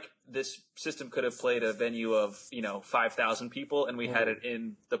was like, this system could have played a venue of, 5,000 people. And we had it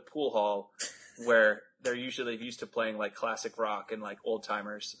in the pool hall where they're usually used to playing like classic rock and like old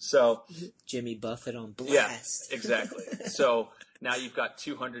timers. So Jimmy Buffett on blast. Yeah, exactly. So now you've got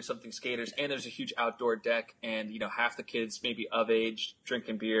 200 something skaters and there's a huge outdoor deck and, half the kids maybe of age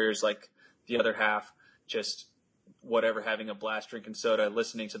drinking beers, like the other half just whatever, having a blast, drinking soda,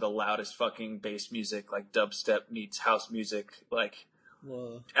 listening to the loudest fucking bass music, like dubstep meets house music, like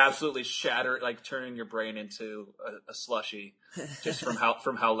Whoa. absolutely shatter, like turning your brain into a slushy just from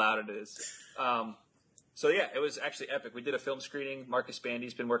how loud it is. So yeah, it was actually epic. We did a film screening. Marcus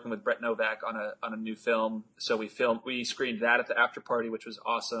Bandy's been working with Brett Novak on a new film. So we screened that at the after party, which was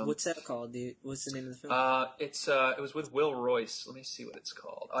awesome. What's that called, dude? What's the name of the film? It was with Will Royce. Let me see what it's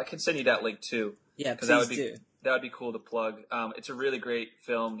called. I can send you that link too. Yeah, please do. That would be cool to plug. It's a really great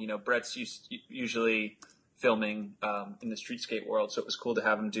film. Brett's usually filming in the street skate world, so it was cool to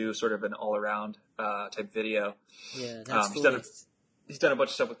have him do sort of an all-around type video. Yeah, that's cool. He's done a bunch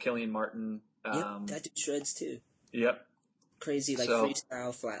of stuff with Killian Martin. Yep, that dude shreds too. Yep. Crazy, like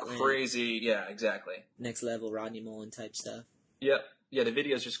freestyle, flatland. Crazy, yeah, exactly. Next level Rodney Mullen type stuff. Yep. Yeah, the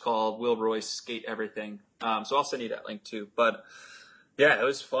video is just called Will Royce Skate Everything. So I'll send you that link too. But yeah, it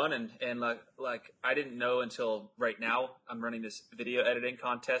was fun and like I didn't know until right now I'm running this video editing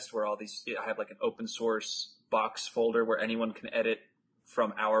contest where I have like an open source box folder where anyone can edit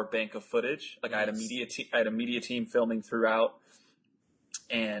from our bank of footage. Like nice. I had a media team filming throughout,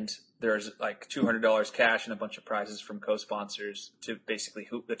 and there's like $200 cash and a bunch of prizes from co-sponsors to basically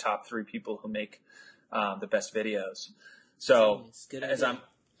hoop the top 3 people who make the best videos. So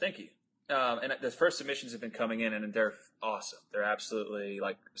thank you. And the first submissions have been coming in and they're awesome. They're absolutely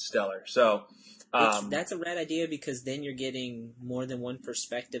like stellar. So, that's a rad idea because then you're getting more than one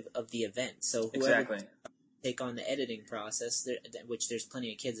perspective of the event. So whoever take on the editing process, which there's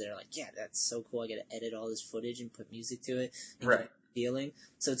plenty of kids that are like, yeah, that's so cool. I get to edit all this footage and put music to it. Right. Feeling.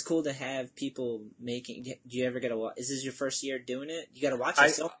 So it's cool to have people making. Do you ever get to watch? Is this your first year doing it? You got to watch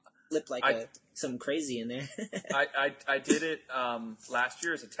yourself flip like something crazy in there. I did it last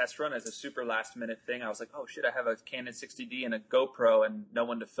year as a test run, as a super last minute thing. I was like, oh shit, I have a Canon 60D and a GoPro and no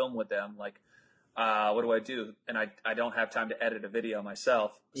one to film with them. Like, what do I do? And I don't have time to edit a video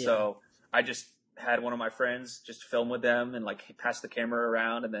myself. Yeah. So I just had one of my friends just film with them and like pass the camera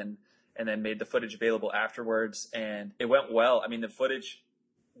around and then made the footage available afterwards. And it went well. I mean, the footage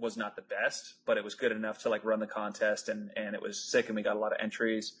was not the best, but it was good enough to like run the contest, and it was sick, and we got a lot of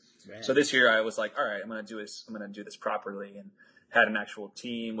entries. Right. So this year I was like, all right, I'm going to do this properly, and had an actual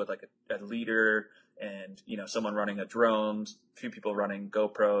team with like a leader and, you know, someone running a drone, a few people running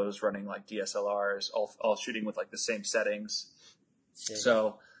GoPros, running like DSLRs, all shooting with like the same settings. Sick.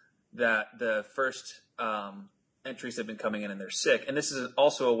 So that the first entries have been coming in and they're sick. And this is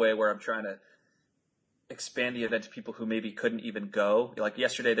also a way where I'm trying to expand the event to people who maybe couldn't even go. Like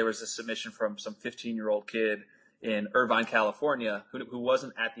yesterday, there was a submission from some 15-year-old kid in Irvine, California, who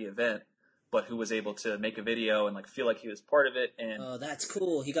wasn't at the event, but who was able to make a video and like feel like he was part of it. And oh, that's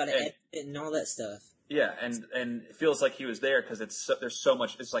cool. He got to edit it and all that stuff. Yeah, and it feels like he was there because there's so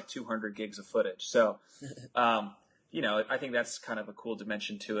much. It's like 200 gigs of footage. So, you know, I think that's kind of a cool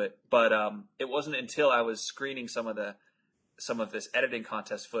dimension to it. But it wasn't until I was screening some of this editing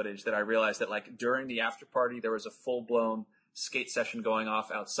contest footage that I realized that like during the after party there was a full blown skate session going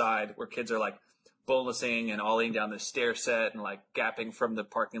off outside where kids are like bonelessing and ollieing down the stair set and like gapping from the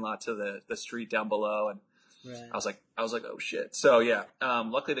parking lot to the street down below. And right. I was like, oh shit. So yeah,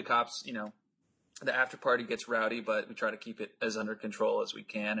 luckily the cops, you know, the after party gets rowdy, but we try to keep it as under control as we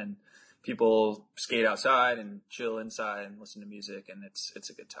can. And people skate outside and chill inside and listen to music, and it's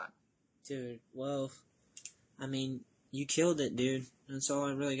a good time. Dude, well, I mean, you killed it, dude. That's all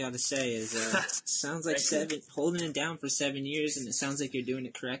I really got to say is, sounds like holding it down for 7 years, and it sounds like you're doing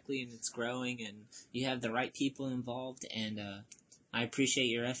it correctly, and it's growing, and you have the right people involved, and I appreciate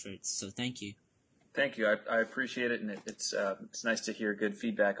your efforts, so thank you. Thank you. I appreciate it, and it's nice to hear good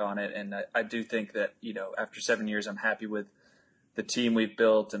feedback on it, and I do think that, you know, after 7 years, I'm happy with the team we've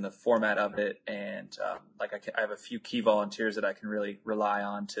built and the format of it, and I have a few key volunteers that I can really rely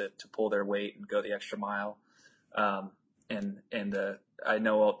on to pull their weight and go the extra mile. I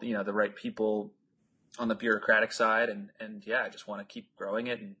know, you know, the right people on the bureaucratic side, and yeah, I just want to keep growing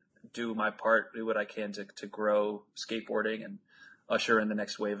it and do my part, do what I can to grow skateboarding and usher in the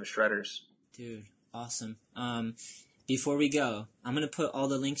next wave of shredders. Dude, awesome. Before we go, I'm going to put all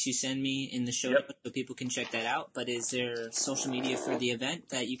the links you send me in the show notes so people can check that out, but is there social media for the event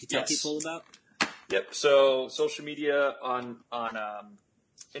that you could tell people about? Yep, so social media on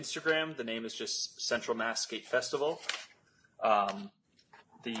Instagram, the name is just Central Mass Skate Festival.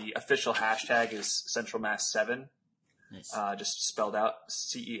 The official hashtag is Central Mass 7. Nice. Just spelled out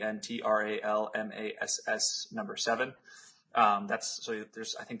CENTRALMASS number 7. I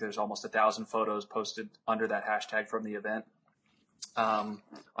think there's almost 1,000 photos posted under that hashtag from the event. On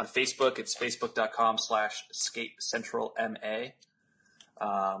Facebook, it's facebook.com/skatecentralma.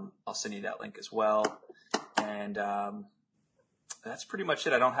 I'll send you that link as well. And that's pretty much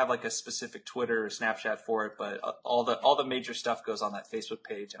it. I don't have like a specific Twitter or Snapchat for it, but all the major stuff goes on that Facebook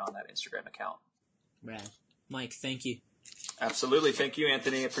page and on that Instagram account. Rad. Mike, thank you. Absolutely. Thank you,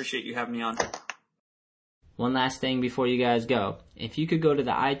 Anthony. I appreciate you having me on. One last thing before you guys go. If you could go to the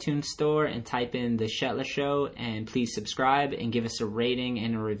iTunes store and type in The Shetler Show and please subscribe and give us a rating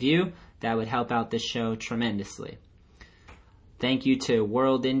and a review, that would help out this show tremendously. Thank you to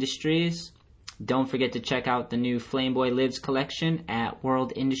World Industries. Don't forget to check out the new Flameboy Lives collection at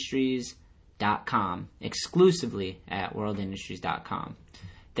worldindustries.com, exclusively at worldindustries.com.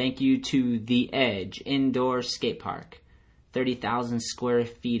 Thank you to The Edge Indoor Skate Park, 30,000 square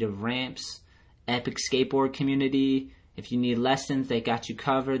feet of ramps, epic skateboard community. If you need lessons, they got you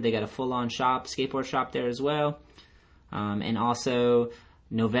covered. They got a full-on skateboard shop there as well. And also,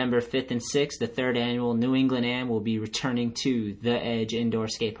 November 5th and 6th, the 3rd annual New England Am will be returning to The Edge Indoor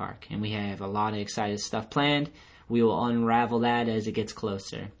Skate Park. And we have a lot of exciting stuff planned. We will unravel that as it gets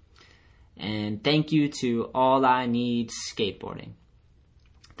closer. And thank you to All I Need Skateboarding.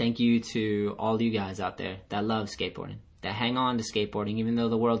 Thank you to all you guys out there that love skateboarding, that hang on to skateboarding, even though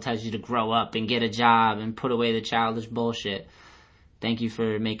the world tells you to grow up and get a job and put away the childish bullshit. Thank you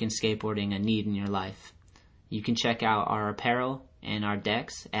for making skateboarding a need in your life. You can check out our apparel and our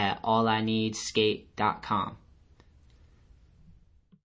decks at allineedskate.com.